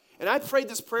 And I prayed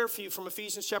this prayer for you from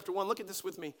Ephesians chapter 1. Look at this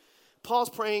with me. Paul's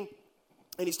praying,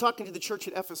 and he's talking to the church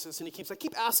at Ephesus, and I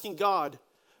keep asking God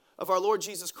of our Lord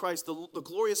Jesus Christ, the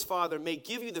glorious Father, may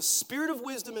give you the spirit of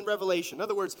wisdom and revelation. In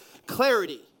other words,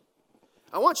 clarity.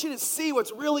 I want you to see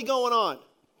what's really going on.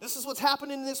 This is what's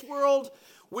happening in this world.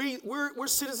 We're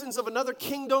citizens of another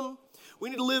kingdom. We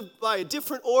need to live by a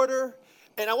different order.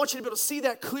 And I want you to be able to see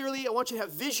that clearly. I want you to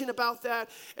have vision about that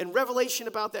and revelation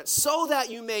about that so that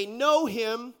you may know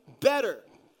him better.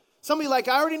 Somebody like,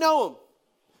 I already know him.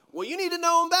 Well, you need to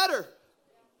know him better.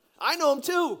 I know him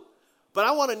too, but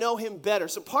I want to know him better.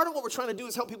 So part of what we're trying to do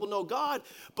is help people know God.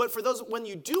 But for those, when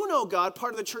you do know God,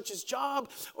 part of the church's job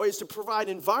is to provide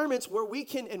environments where we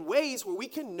can, and ways where we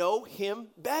can know him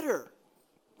better,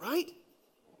 right?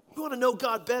 We want to know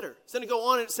God better. So then it go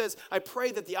on and it says, I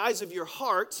pray that the eyes of your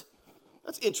heart.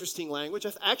 That's interesting language.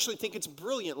 I actually think it's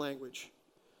brilliant language.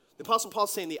 The Apostle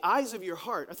Paul's saying the eyes of your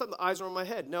heart. I thought the eyes were on my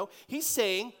head. No, he's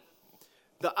saying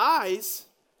the eyes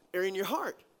are in your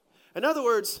heart. In other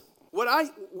words, what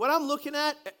I'm looking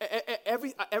at,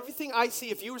 everything I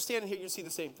see, if you were standing here, you'd see the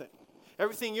same thing.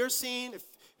 Everything you're seeing, if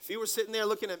you were sitting there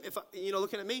looking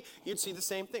at me, you'd see the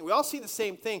same thing. We all see the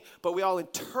same thing, but we all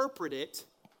interpret it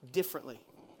differently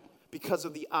because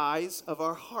of the eyes of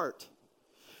our heart.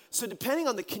 So depending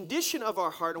on the condition of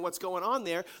our heart and what's going on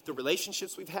there, the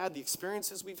relationships we've had, the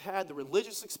experiences we've had, the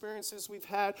religious experiences we've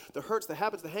had, the hurts, the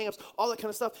habits, the hang-ups, all that kind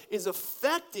of stuff is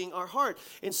affecting our heart.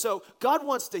 And so God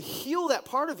wants to heal that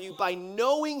part of you by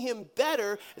knowing him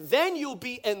better. Then you'll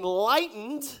be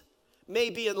enlightened,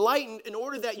 in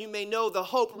order that you may know the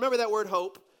hope. Remember that word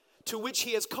hope, to which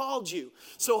he has called you.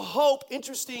 So hope,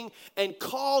 interesting, and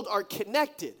called are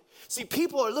connected. See,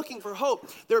 people are looking for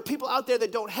hope. There are people out there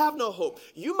that don't have no hope.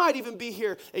 You might even be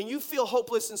here and you feel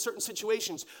hopeless in certain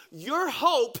situations. Your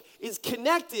hope is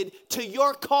connected to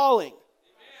your calling.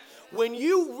 When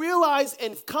you realize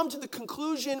and come to the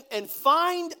conclusion and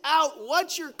find out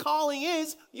what your calling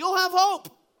is, you'll have hope.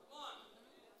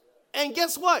 And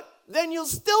guess what? Then you'll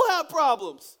still have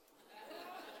problems.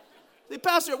 Say,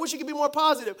 Pastor, I wish you could be more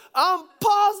positive. I'm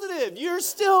positive. You're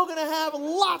still going to have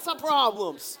lots of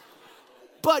problems.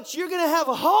 But you're going to have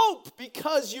hope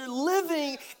because you're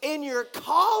living in your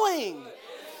calling.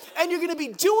 And you're going to be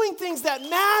doing things that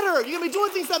matter. You're going to be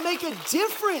doing things that make a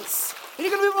difference. And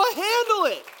you're going to be able to handle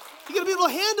it. You're going to be able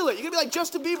to handle it. You're going to be like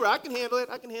Justin Bieber. I can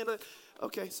handle it.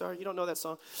 Okay, sorry, you don't know that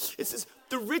song. It says,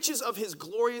 the riches of his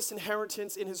glorious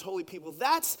inheritance in his holy people.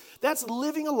 That's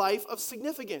living a life of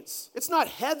significance. It's not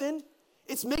heaven.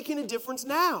 It's making a difference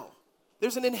now.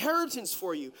 There's an inheritance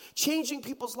for you, changing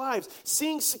people's lives,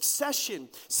 seeing succession,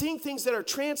 seeing things that are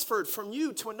transferred from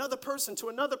you to another person,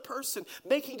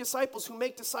 making disciples who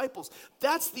make disciples.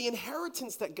 That's the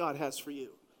inheritance that God has for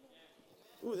you.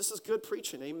 Ooh, this is good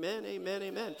preaching. Amen, amen,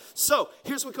 amen. So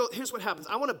here's what happens.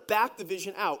 I want to back the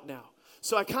vision out now.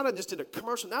 So I kind of just did a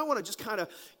commercial. Now I want to just kind of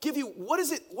give you, what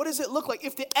does it look like?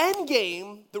 If the end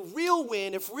game, the real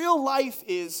win, if real life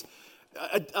is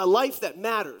a life that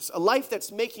matters, a life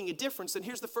that's making a difference, then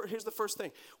here's the first thing.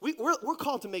 We're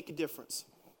called to make a difference.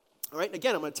 All right? And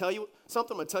again, I'm going to tell you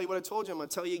something. I'm going to tell you what I told you. I'm going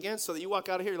to tell you again so that you walk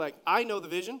out of here like, I know the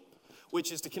vision,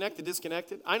 which is to connect the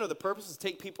disconnected. I know the purpose is to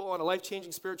take people on a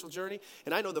life-changing spiritual journey.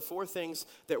 And I know the 4 things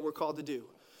that we're called to do.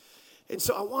 And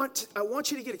so I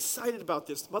want you to get excited about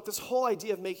this whole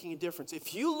idea of making a difference.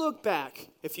 If you look back,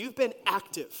 if you've been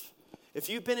active, if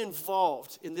you've been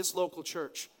involved in this local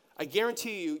church, I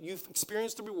guarantee you've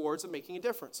experienced the rewards of making a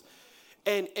difference.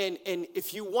 And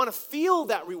if you want to feel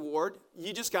that reward,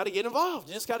 you just got to get involved.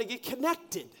 You just got to get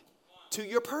connected to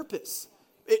your purpose.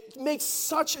 It makes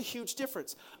such a huge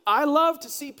difference. I love to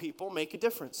see people make a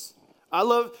difference. I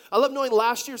love knowing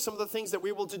last year some of the things that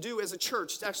we were able to do as a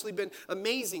church. It's actually been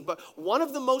amazing. But one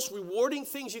of the most rewarding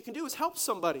things you can do is help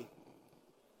somebody.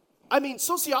 I mean,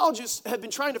 sociologists have been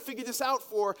trying to figure this out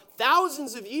for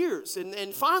thousands of years.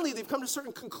 And finally, they've come to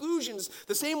certain conclusions,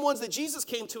 the same ones that Jesus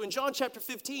came to in John chapter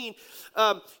 15.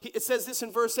 It says this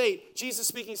in verse 8. Jesus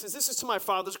speaking says, "This is to my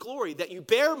Father's glory, that you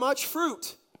bear much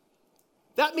fruit."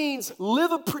 That means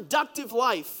live a productive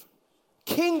life,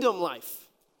 kingdom life.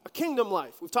 A kingdom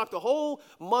life. We've talked the whole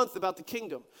month about the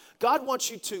kingdom. God wants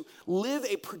you to live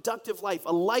a productive life,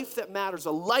 a life that matters,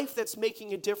 a life that's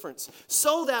making a difference.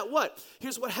 So that what?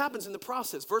 Here's what happens in the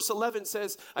process. Verse 11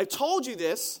 says, I told you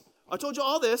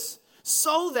all this,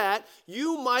 so that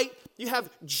you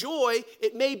have joy.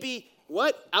 It may be,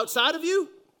 what? Outside of you?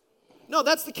 No,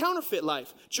 that's the counterfeit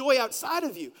life. Joy outside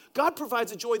of you. God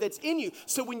provides a joy that's in you.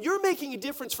 So when you're making a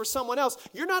difference for someone else,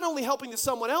 you're not only helping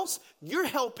someone else, you're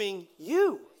helping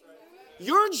you.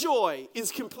 Your joy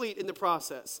is complete in the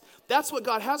process. That's what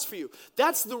God has for you.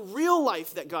 That's the real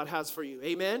life that God has for you.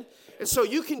 Amen? And so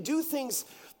you can do things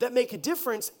that make a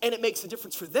difference, and it makes a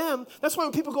difference for them. That's why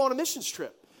when people go on a missions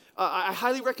trip, I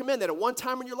highly recommend that at one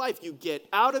time in your life, you get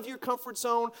out of your comfort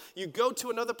zone, you go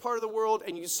to another part of the world,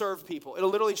 and you serve people.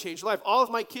 It'll literally change your life. All of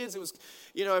my kids, it was,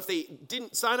 if they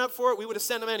didn't sign up for it, we would have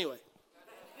sent them anyway.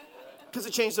 Because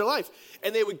it changed their life.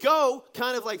 And they would go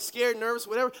kind of like scared, nervous,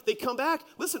 whatever. They'd come back.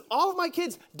 Listen, all of my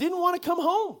kids didn't want to come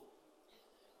home.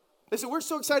 They said, we're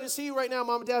so excited to see you right now,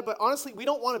 Mom and Dad, but honestly, we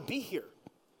don't want to be here.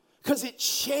 Because it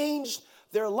changed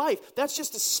their life. That's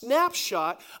just a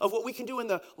snapshot of what we can do in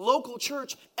the local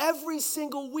church every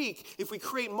single week if we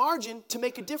create margin to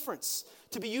make a difference,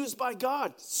 to be used by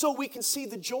God, so we can see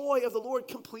the joy of the Lord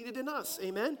completed in us.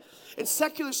 Amen? And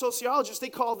secular sociologists, they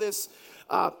call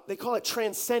it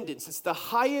transcendence. It's the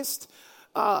highest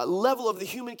level of the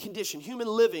human condition. Human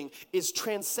living is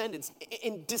transcendence.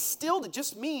 And distilled, it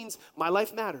just means my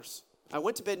life matters. I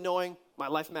went to bed knowing my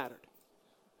life mattered.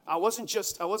 I wasn't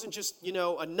just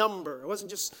a number. I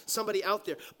wasn't just somebody out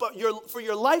there. But for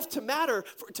your life to matter,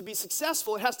 for it to be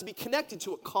successful, it has to be connected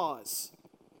to a cause.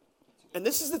 And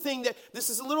this is the thing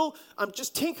I'm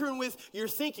just tinkering with your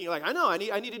thinking. Like, I know, I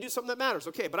need to do something that matters.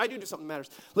 Okay, but I do something that matters.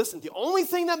 Listen, the only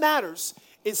thing that matters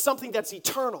is something that's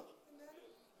eternal.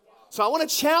 So I want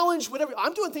to challenge whatever.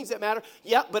 I'm doing things that matter.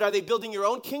 Yeah, but are they building your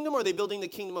own kingdom, or are they building the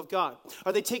kingdom of God?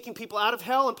 Are they taking people out of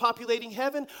hell and populating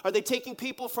heaven? Are they taking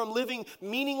people from living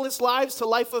meaningless lives to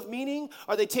life of meaning?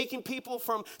 Are they taking people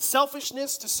from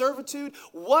selfishness to servitude?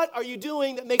 What are you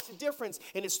doing that makes a difference?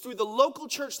 And it's through the local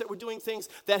church that we're doing things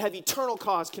that have eternal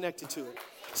cause connected to it.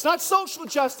 It's not social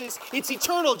justice, it's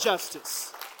eternal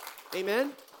justice.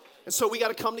 Amen? And so we got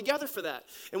to come together for that.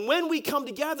 And when we come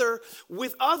together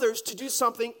with others to do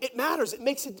something, it matters. It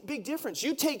makes a big difference.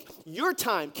 You take your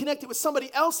time, connect it with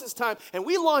somebody else's time, and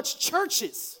we launch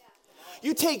churches.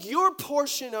 You take your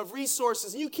portion of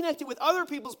resources and you connect it with other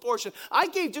people's portion. I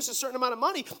gave just a certain amount of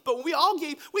money, but when we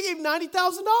gave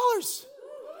 $90,000.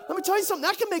 Let me tell you something,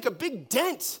 that can make a big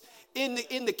dent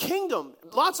in the kingdom.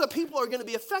 Lots of people are going to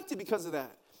be affected because of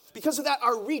that. Because of that,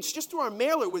 our reach, just through our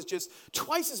mailer, was just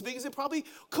twice as big as it probably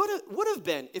would have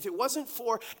been if it wasn't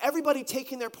for everybody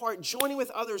taking their part, joining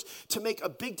with others to make a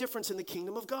big difference in the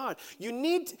kingdom of God.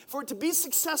 For it to be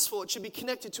successful, it should be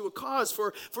connected to a cause.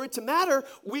 For it to matter,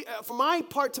 for my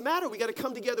part to matter, we got to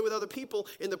come together with other people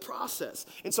in the process.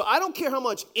 And so I don't care how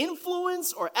much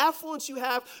influence or affluence you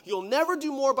have, you'll never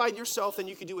do more by yourself than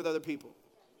you can do with other people.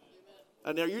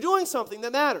 And now you're doing something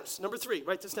that matters. Number 3,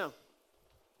 write this down.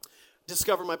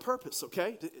 Discover my purpose,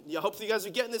 okay? Hopefully you guys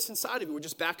are getting this inside of you. We're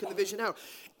just back in the vision now.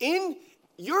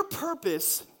 Your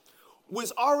purpose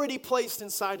was already placed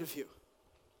inside of you.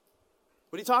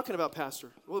 What are you talking about, Pastor?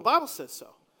 Well, the Bible says so.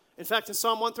 In fact, in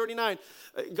Psalm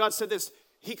 139, God said this,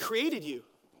 He created you.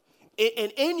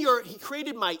 And He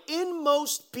created my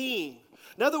inmost being.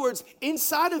 In other words,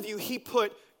 inside of you, He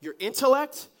put your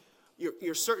intellect,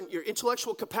 your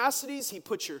intellectual capacities. He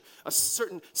put your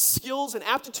certain skills and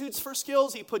aptitudes for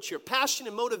skills. He put your passion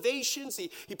and motivations.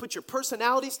 He put your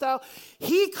personality style.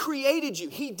 He created you.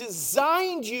 He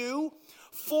designed you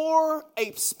for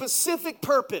a specific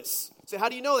purpose. So how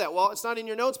do you know that? Well, it's not in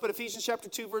your notes, but Ephesians chapter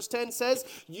 2, verse 10 says,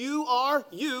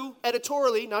 you,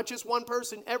 editorially, not just one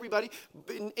person, everybody,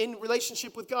 in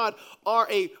relationship with God, are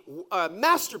a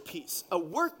masterpiece, a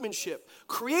workmanship,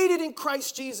 created in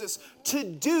Christ Jesus to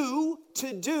do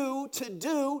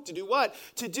what?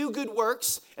 To do good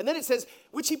works. And then it says,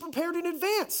 which he prepared in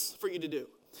advance for you to do.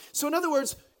 So in other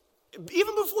words,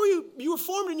 even before you were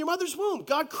formed in your mother's womb,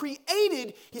 God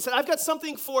created, he said, I've got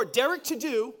something for Derek to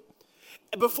do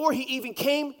before he even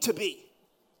came to be.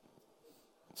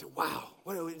 I said, wow,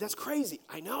 that's crazy.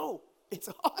 I know, it's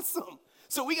awesome.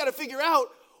 So we got to figure out,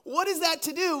 what is that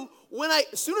to do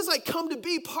as soon as I come to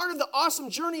be, part of the awesome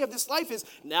journey of this life is,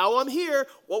 now I'm here,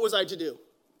 what was I to do?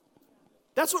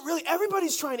 That's what really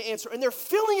everybody's trying to answer. And they're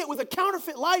filling it with a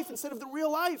counterfeit life instead of the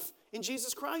real life in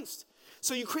Jesus Christ.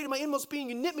 So you created my inmost being.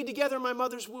 You knit me together in my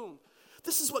mother's womb.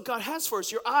 This is what God has for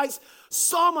us. Your eyes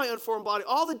saw my unformed body.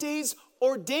 All the days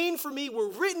ordained for me were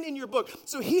written in your book.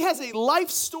 So he has a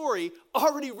life story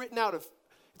already written out of.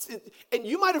 And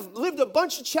you might have lived a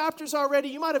bunch of chapters already.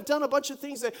 You might have done a bunch of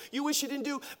things that you wish you didn't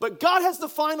do. But God has the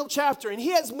final chapter. And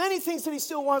he has many things that he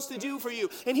still wants to do for you.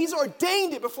 And he's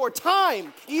ordained it before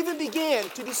time even began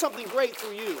to do something great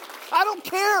through you. I don't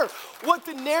care what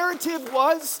the narrative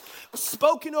was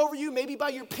spoken over you, maybe by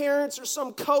your parents or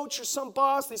some coach or some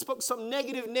boss. They spoke some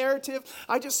negative narrative.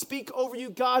 I just speak over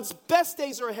you. God's best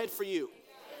days are ahead for you.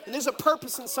 And there's a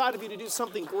purpose inside of you to do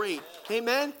something great.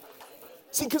 Amen?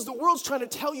 See, because the world's trying to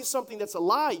tell you something that's a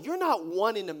lie. You're not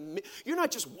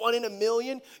just one in a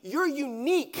million. You're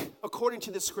unique according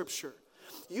to the scripture.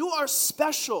 You are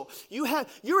special.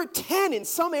 You're a 10 in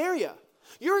some area.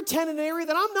 You're a 10 in an area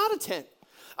that I'm not a 10.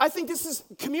 I think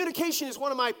communication is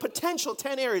one of my potential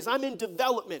 10 areas. I'm in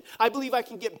development. I believe I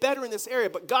can get better in this area,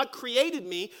 but God created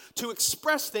me to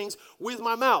express things with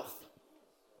my mouth.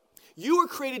 You were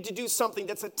created to do something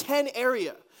that's a 10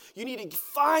 area. You need to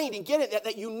find and get it,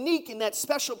 that unique and that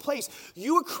special place.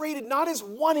 You were created not as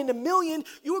one in a million.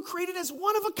 You were created as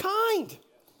one of a kind.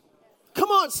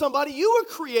 Come on, somebody. You were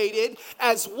created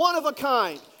as one of a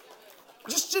kind.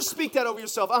 Just speak that over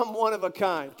yourself. I'm one of a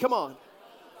kind. Come on.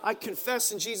 I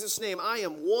confess in Jesus' name, I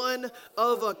am one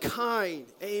of a kind.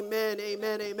 Amen,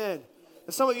 amen, amen.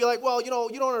 And some of you are like, well, you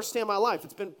don't understand my life.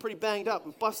 It's been pretty banged up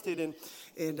and busted. And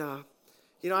I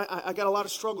got a lot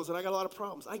of struggles and I got a lot of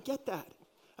problems. I get that.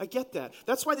 I get that.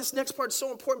 That's why this next part is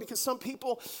so important, because some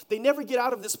people, they never get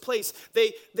out of this place.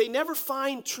 They never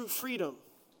find true freedom.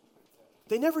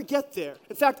 They never get there.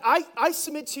 In fact, I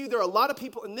submit to you, there are a lot of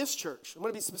people in this church. I'm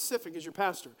going to be specific as your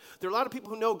pastor. There are a lot of people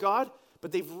who know God,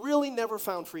 but they've really never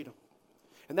found freedom.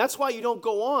 And that's why you don't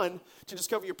go on to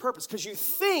discover your purpose, because you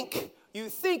think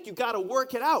you got to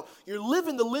work it out. You're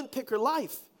living the lint picker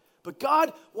life. But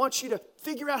God wants you to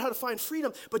figure out how to find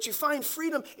freedom. But you find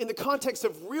freedom in the context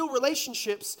of real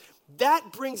relationships.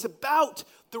 That brings about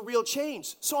the real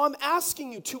change. So I'm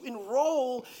asking you to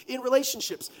enroll in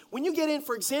relationships. When you get in,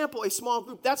 for example, a small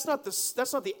group, that's not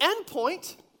the end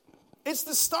point. It's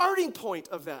the starting point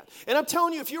of that. And I'm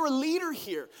telling you, if you're a leader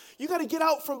here, you got to get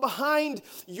out from behind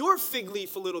your fig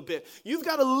leaf a little bit. You've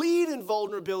got to lead in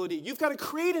vulnerability. You've got to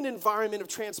create an environment of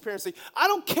transparency. I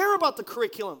don't care about the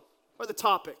curriculum or the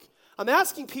topic. I'm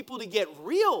asking people to get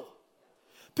real.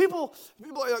 People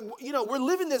are like, we're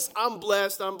living this I'm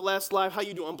blessed life. How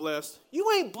you doing? I'm blessed. You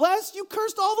ain't blessed. You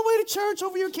cursed all the way to church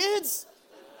over your kids.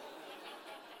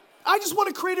 I just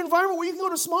want to create an environment where you can go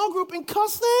to a small group and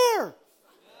cuss there.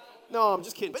 No, I'm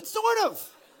just kidding. But sort of.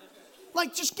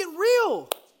 Like, just get real.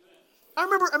 I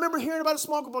remember hearing about a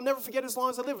small group I'll never forget as long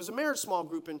as I live. It was a marriage small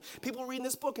group, and people were reading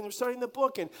this book, and they're studying the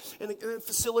book, and the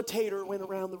facilitator went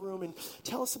around the room and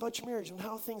tell us about your marriage and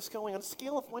how things going. On a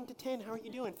scale of 1 to 10, how are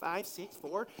you doing? 5, 6,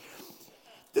 4?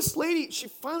 This lady, she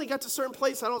finally got to a certain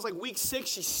place. I don't know, it was like week 6.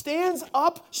 She stands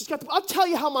up. I'll tell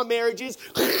you how my marriage is.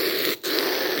 Took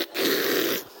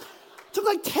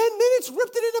like 10 minutes,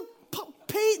 ripped it into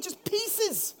just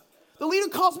pieces. The leader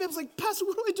calls me up and is like, Pastor,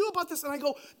 what do I do about this? And I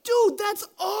go, dude, that's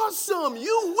awesome.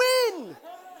 You win.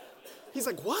 He's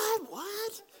like,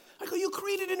 what? I go, you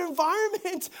created an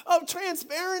environment of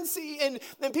transparency and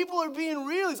people are being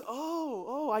real. He's,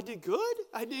 oh, I did good?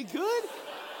 I'm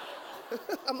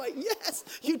like, yes,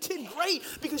 you did great,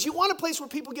 because you want a place where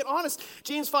people get honest.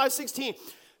 James 5:16.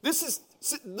 This is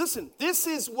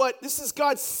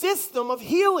God's system of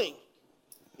healing,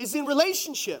 is in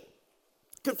relationship.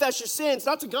 Confess your sins,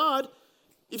 not to God.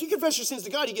 If you confess your sins to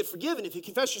God, you get forgiven. If you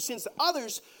confess your sins to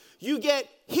others, you get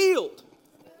healed.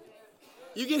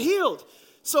 You get healed.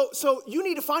 So you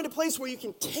need to find a place where you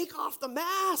can take off the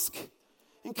mask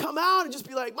and come out and just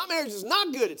be like, my marriage is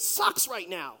not good. It sucks right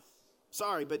now.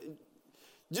 Sorry, but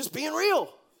just being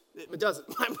real. It doesn't.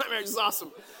 My marriage is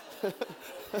awesome.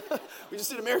 We just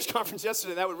did a marriage conference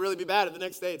yesterday. That would really be bad. And the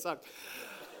next day it sucked.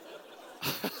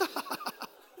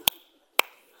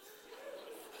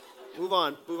 Move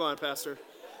on, Pastor.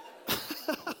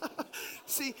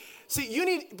 See,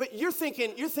 but you're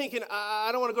thinking, I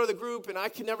don't want to go to the group and I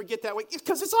can never get that way.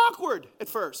 Because it's awkward at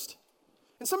first.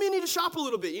 And some of you need to shop a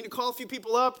little bit. You need to call a few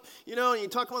people up, and you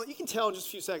talk about, you can tell in just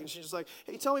a few seconds. She's just like,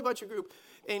 hey, tell me about your group.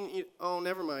 And, oh,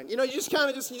 never mind. You just kind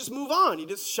of you just move on. You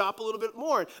just shop a little bit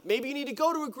more. Maybe you need to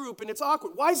go to a group and it's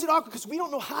awkward. Why is it awkward? Because we don't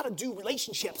know how to do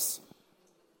relationships.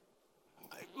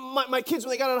 My kids, when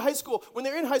they got out of high school, when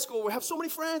they're in high school, we have so many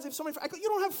friends. I go, you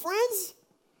don't have friends?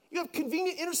 You have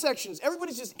convenient intersections.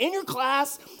 Everybody's just in your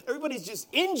class. Everybody's just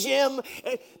in gym.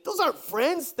 Those aren't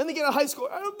friends. Then they get out of high school.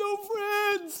 I have no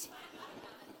friends.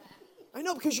 I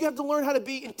know, because you have to learn how to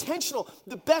be intentional.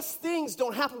 The best things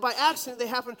don't happen by accident. They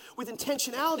happen with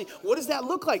intentionality. What does that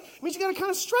look like? It means you got to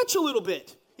kind of stretch a little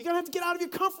bit. You're going to have to get out of your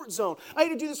comfort zone. I had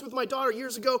to do this with my daughter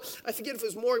years ago. I forget if it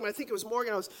was Morgan. I think it was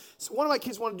Morgan. One of my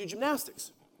kids wanted to do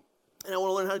gymnastics. And I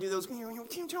want to learn how to do those.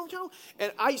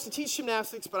 And I used to teach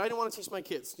gymnastics, but I didn't want to teach my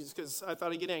kids just because I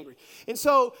thought I'd get angry. And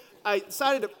so I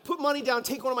decided to put money down,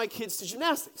 take one of my kids to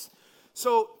gymnastics.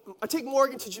 So I take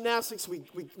Morgan to gymnastics.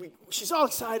 She's all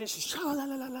excited. She's la la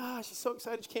la la. She's so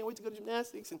excited. She can't wait to go to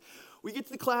gymnastics. And we get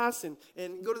to the class and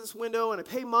go to this window, and I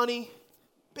pay money,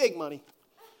 big money.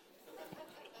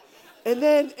 And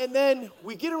then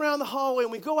we get around the hallway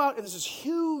and we go out, and there's this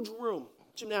huge room,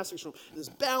 gymnastics room. And there's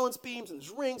balance beams and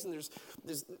there's rings and there's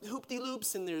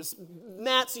hoop-de-loops and there's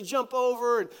mats you jump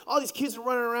over, and all these kids are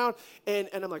running around. And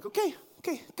I'm like, okay,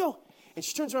 go. And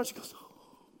she turns around, she goes,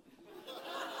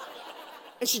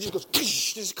 and she just goes,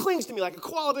 she just clings to me like a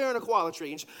koala bear in a koala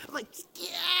tree. And I'm like,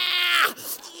 yeah,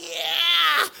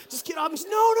 just get off me. She said,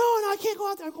 no, I can't go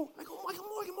out there. I go,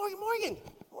 Morgan,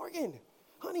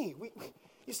 honey,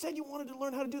 you said you wanted to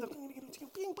learn how to do that.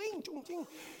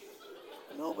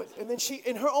 No, but, and then she,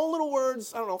 in her own little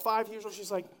words, I don't know, 5 years old, she's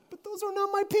like, but those are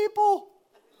not my people.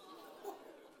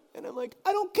 And I'm like,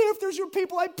 I don't care if there's your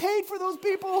people. I paid for those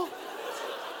people.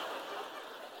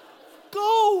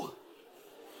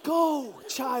 Go,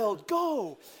 child,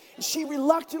 go. And she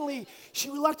reluctantly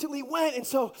went. And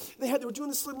so they were doing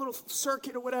this little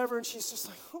circuit or whatever. And she's just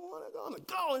like, I want to go. I'm like,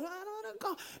 go. I want to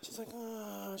go. She's like,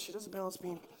 she does a balance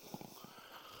beam.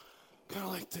 Kind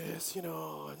of like this,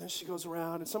 And then she goes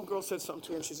around, and some girl said something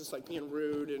to her, and she's just like being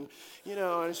rude, and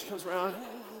she comes around,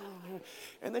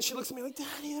 and then she looks at me like,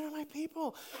 Daddy, they're my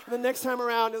people. And the next time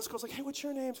around, this girl's like, hey, what's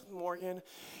your name? Morgan.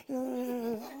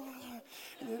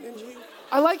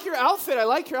 I like your outfit.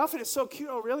 It's so cute.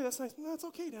 Oh, really? That's nice. No, it's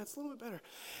okay, Dad. It's a little bit better.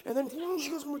 And then she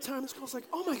goes one more time. This girl's like,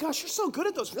 oh, my gosh, you're so good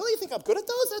at those. Really? You think I'm good at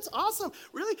those? That's awesome.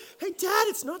 Really? Hey, Dad,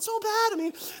 it's not so bad. I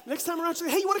mean, next time around, she's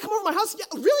like, hey, you want to come over to my house? Yeah,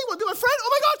 really? You want to be my friend? Oh,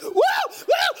 my God. Woo!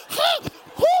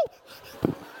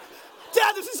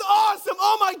 Dad, this is awesome.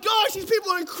 Oh, my gosh, these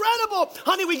people are incredible.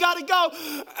 Honey, we got to go.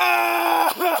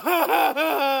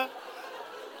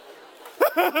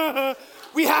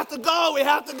 We have to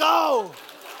go.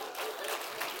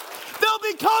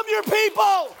 They'll become your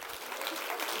people.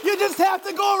 You just have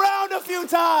to go around a few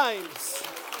times.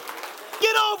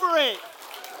 Get over it.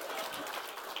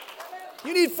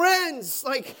 You need friends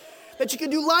that you can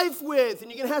do life with,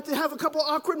 and you're going to have a couple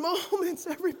awkward moments,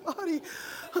 everybody.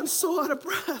 I'm so out of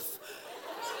breath.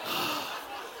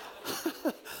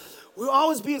 We'll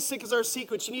always be as sick as our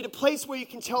secrets. You need a place where you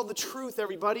can tell the truth,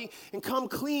 everybody, and come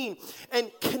clean and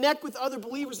connect with other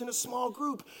believers in a small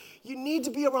group. You need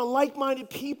to be around like-minded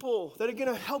people that are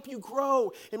going to help you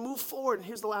grow and move forward. And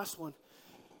here's the last one.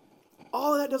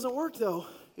 All of that doesn't work, though,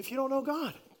 if you don't know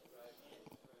God.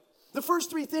 The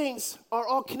first three things are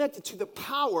all connected to the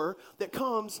power that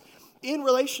comes in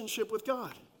relationship with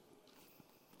God.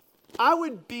 I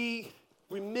would be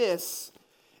remiss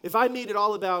if I made it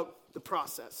all about the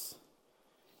process.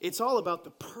 It's all about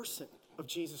the person of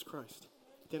Jesus Christ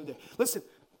at the end of the day. Listen,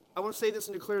 I want to say this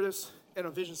and declare this and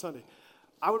on Vision Sunday.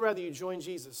 I would rather you join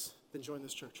Jesus than join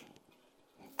this church.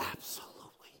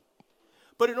 Absolutely.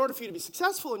 But in order for you to be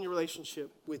successful in your relationship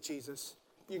with Jesus,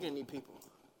 you're going to need people.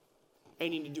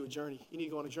 And you need to do a journey. You need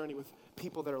to go on a journey with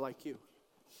people that are like you.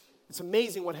 It's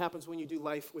amazing what happens when you do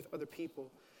life with other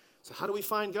people. So how do we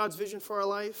find God's vision for our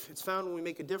life? It's found when we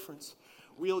make a difference.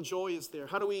 Real joy is there.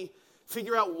 How do we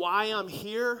figure out why I'm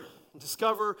here and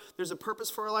discover there's a purpose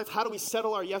for our life? How do we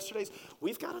settle our yesterdays?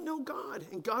 We've got to know God,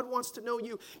 and God wants to know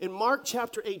you. In Mark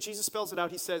chapter 8, Jesus spells it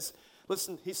out. He says,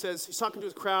 listen, he's talking to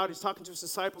his crowd, he's talking to his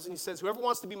disciples, and he says, whoever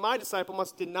wants to be my disciple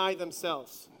must deny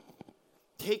themselves.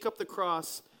 Take up the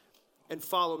cross and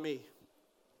follow me.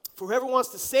 For whoever wants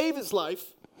to save his life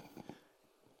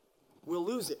will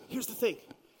lose it. Here's the thing.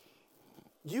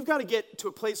 You've got to get to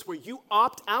a place where you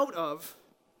opt out of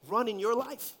running your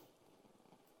life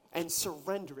and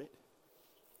surrender it.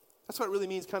 That's what it really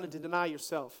means, kind of to deny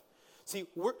yourself. See,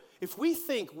 if we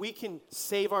think we can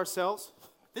save ourselves,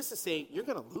 this is saying you're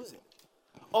going to lose it.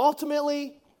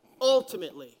 Ultimately,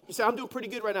 you say, I'm doing pretty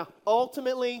good right now.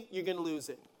 Ultimately, you're going to lose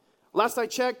it. Last I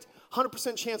checked,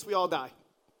 100% chance we all die.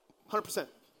 100%.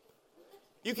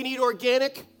 You can eat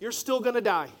organic, you're still going to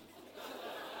die.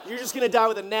 You're just going to die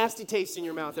with a nasty taste in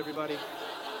your mouth, everybody.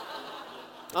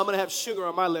 I'm going to have sugar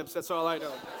on my lips, that's all I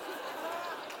know.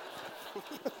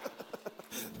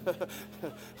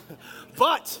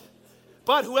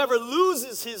 But whoever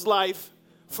loses his life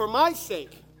for my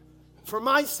sake,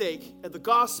 and the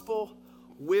gospel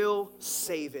will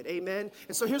save it. Amen?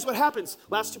 And so here's what happens.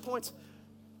 Last 2 points.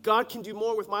 God can do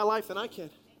more with my life than I can.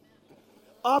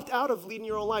 Opt out of leading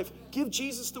your own life. Give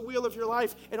Jesus the wheel of your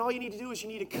life. And all you need to do is you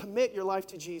need to commit your life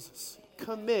to Jesus.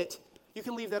 Commit. You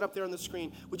can leave that up there on the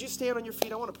screen. Would you stand on your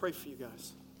feet? I want to pray for you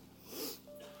guys.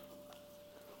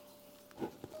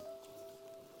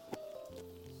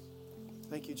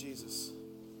 Thank you, Jesus.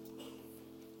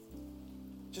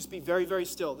 Just be very, very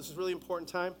still. This is a really important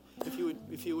time, if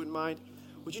you wouldn't mind.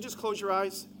 Would you just close your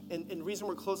eyes? And the reason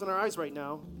we're closing our eyes right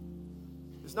now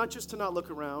is not just to not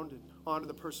look around and honor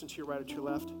the person to your right or to your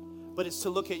left, but it's to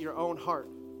look at your own heart.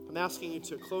 I'm asking you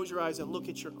to close your eyes and look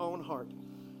at your own heart.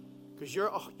 Because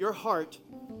your heart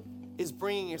is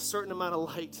bringing a certain amount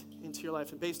of light into your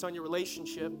life. And based on your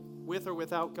relationship with or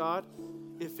without God,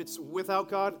 if it's without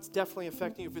God, it's definitely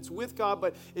affecting you. If it's with God,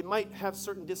 but it might have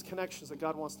certain disconnections that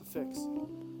God wants to fix.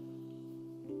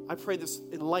 I pray this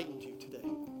enlightened you today.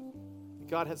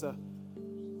 God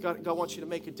wants you to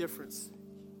make a difference.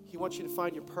 He wants you to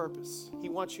find your purpose. He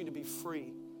wants you to be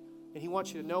free. And he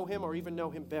wants you to know him or even know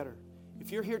him better.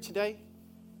 If you're here today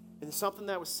and something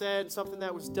that was said, something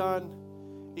that was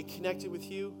done, it connected with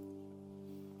you,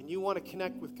 and you want to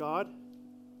connect with God,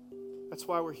 that's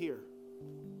why we're here.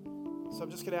 So I'm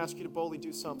just going to ask you to boldly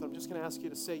do something. I'm just going to ask you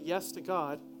to say yes to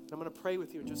God. I'm going to pray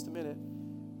with you in just a minute.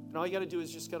 And all you got to do is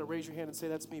just got to raise your hand and say,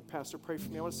 that's me, Pastor, pray for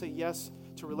me. I want to say yes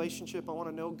to relationship. I want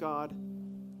to know God.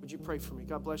 Would you pray for me?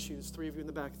 God bless you. There's 3 of you in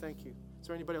the back. Thank you. Is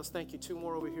there anybody else? Thank you. 2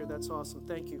 more over here. That's awesome.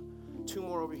 Thank you. 2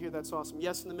 more over here. That's awesome.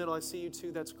 Yes, in the middle. I see you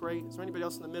too. That's great. Is there anybody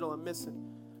else in the middle I'm missing?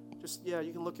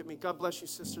 You can look at me. God bless you,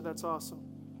 sister. That's awesome.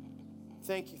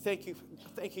 Thank you. Thank you.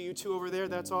 Thank you. You 2 over there.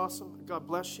 That's awesome. God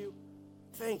bless you.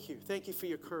 Thank you. Thank you for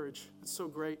your courage. It's so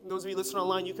great. And those of you listening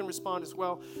online, you can respond as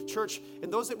well. Church,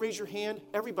 and those that raise your hand,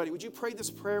 everybody, would you pray this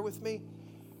prayer with me?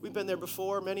 We've been there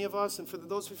before, many of us, and for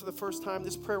those of you for the first time,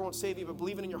 this prayer won't save you, but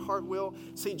believe it in your heart will.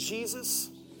 Say, Jesus,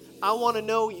 I want to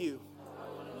know you.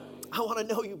 I want to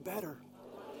know you better.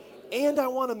 And I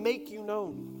want to make you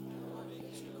known.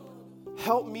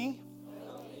 Help me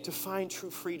to find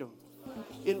true freedom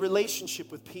in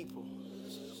relationship with people.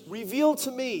 Reveal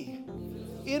to me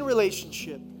in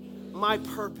relationship my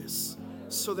purpose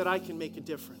so that I can make a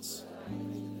difference.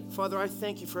 Father, I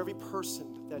thank you for every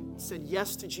person that said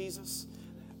yes to Jesus,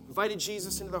 invited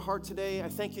Jesus into their heart today. I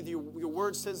thank you that your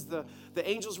word says the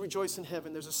angels rejoice in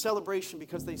heaven. There's a celebration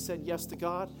because they said yes to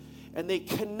God and they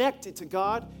connected to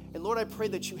God. And Lord, I pray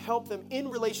that you help them in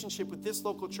relationship with this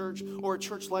local church or a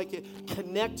church like it,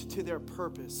 connect to their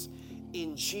purpose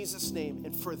in Jesus' name.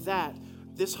 And for that,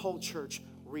 this whole church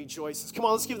rejoices. Come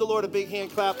on, let's give the Lord a big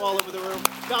hand clap all over the room.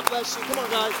 God bless you. Come on,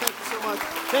 guys. Thank you so much.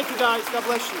 Thank you, guys. God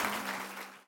bless you.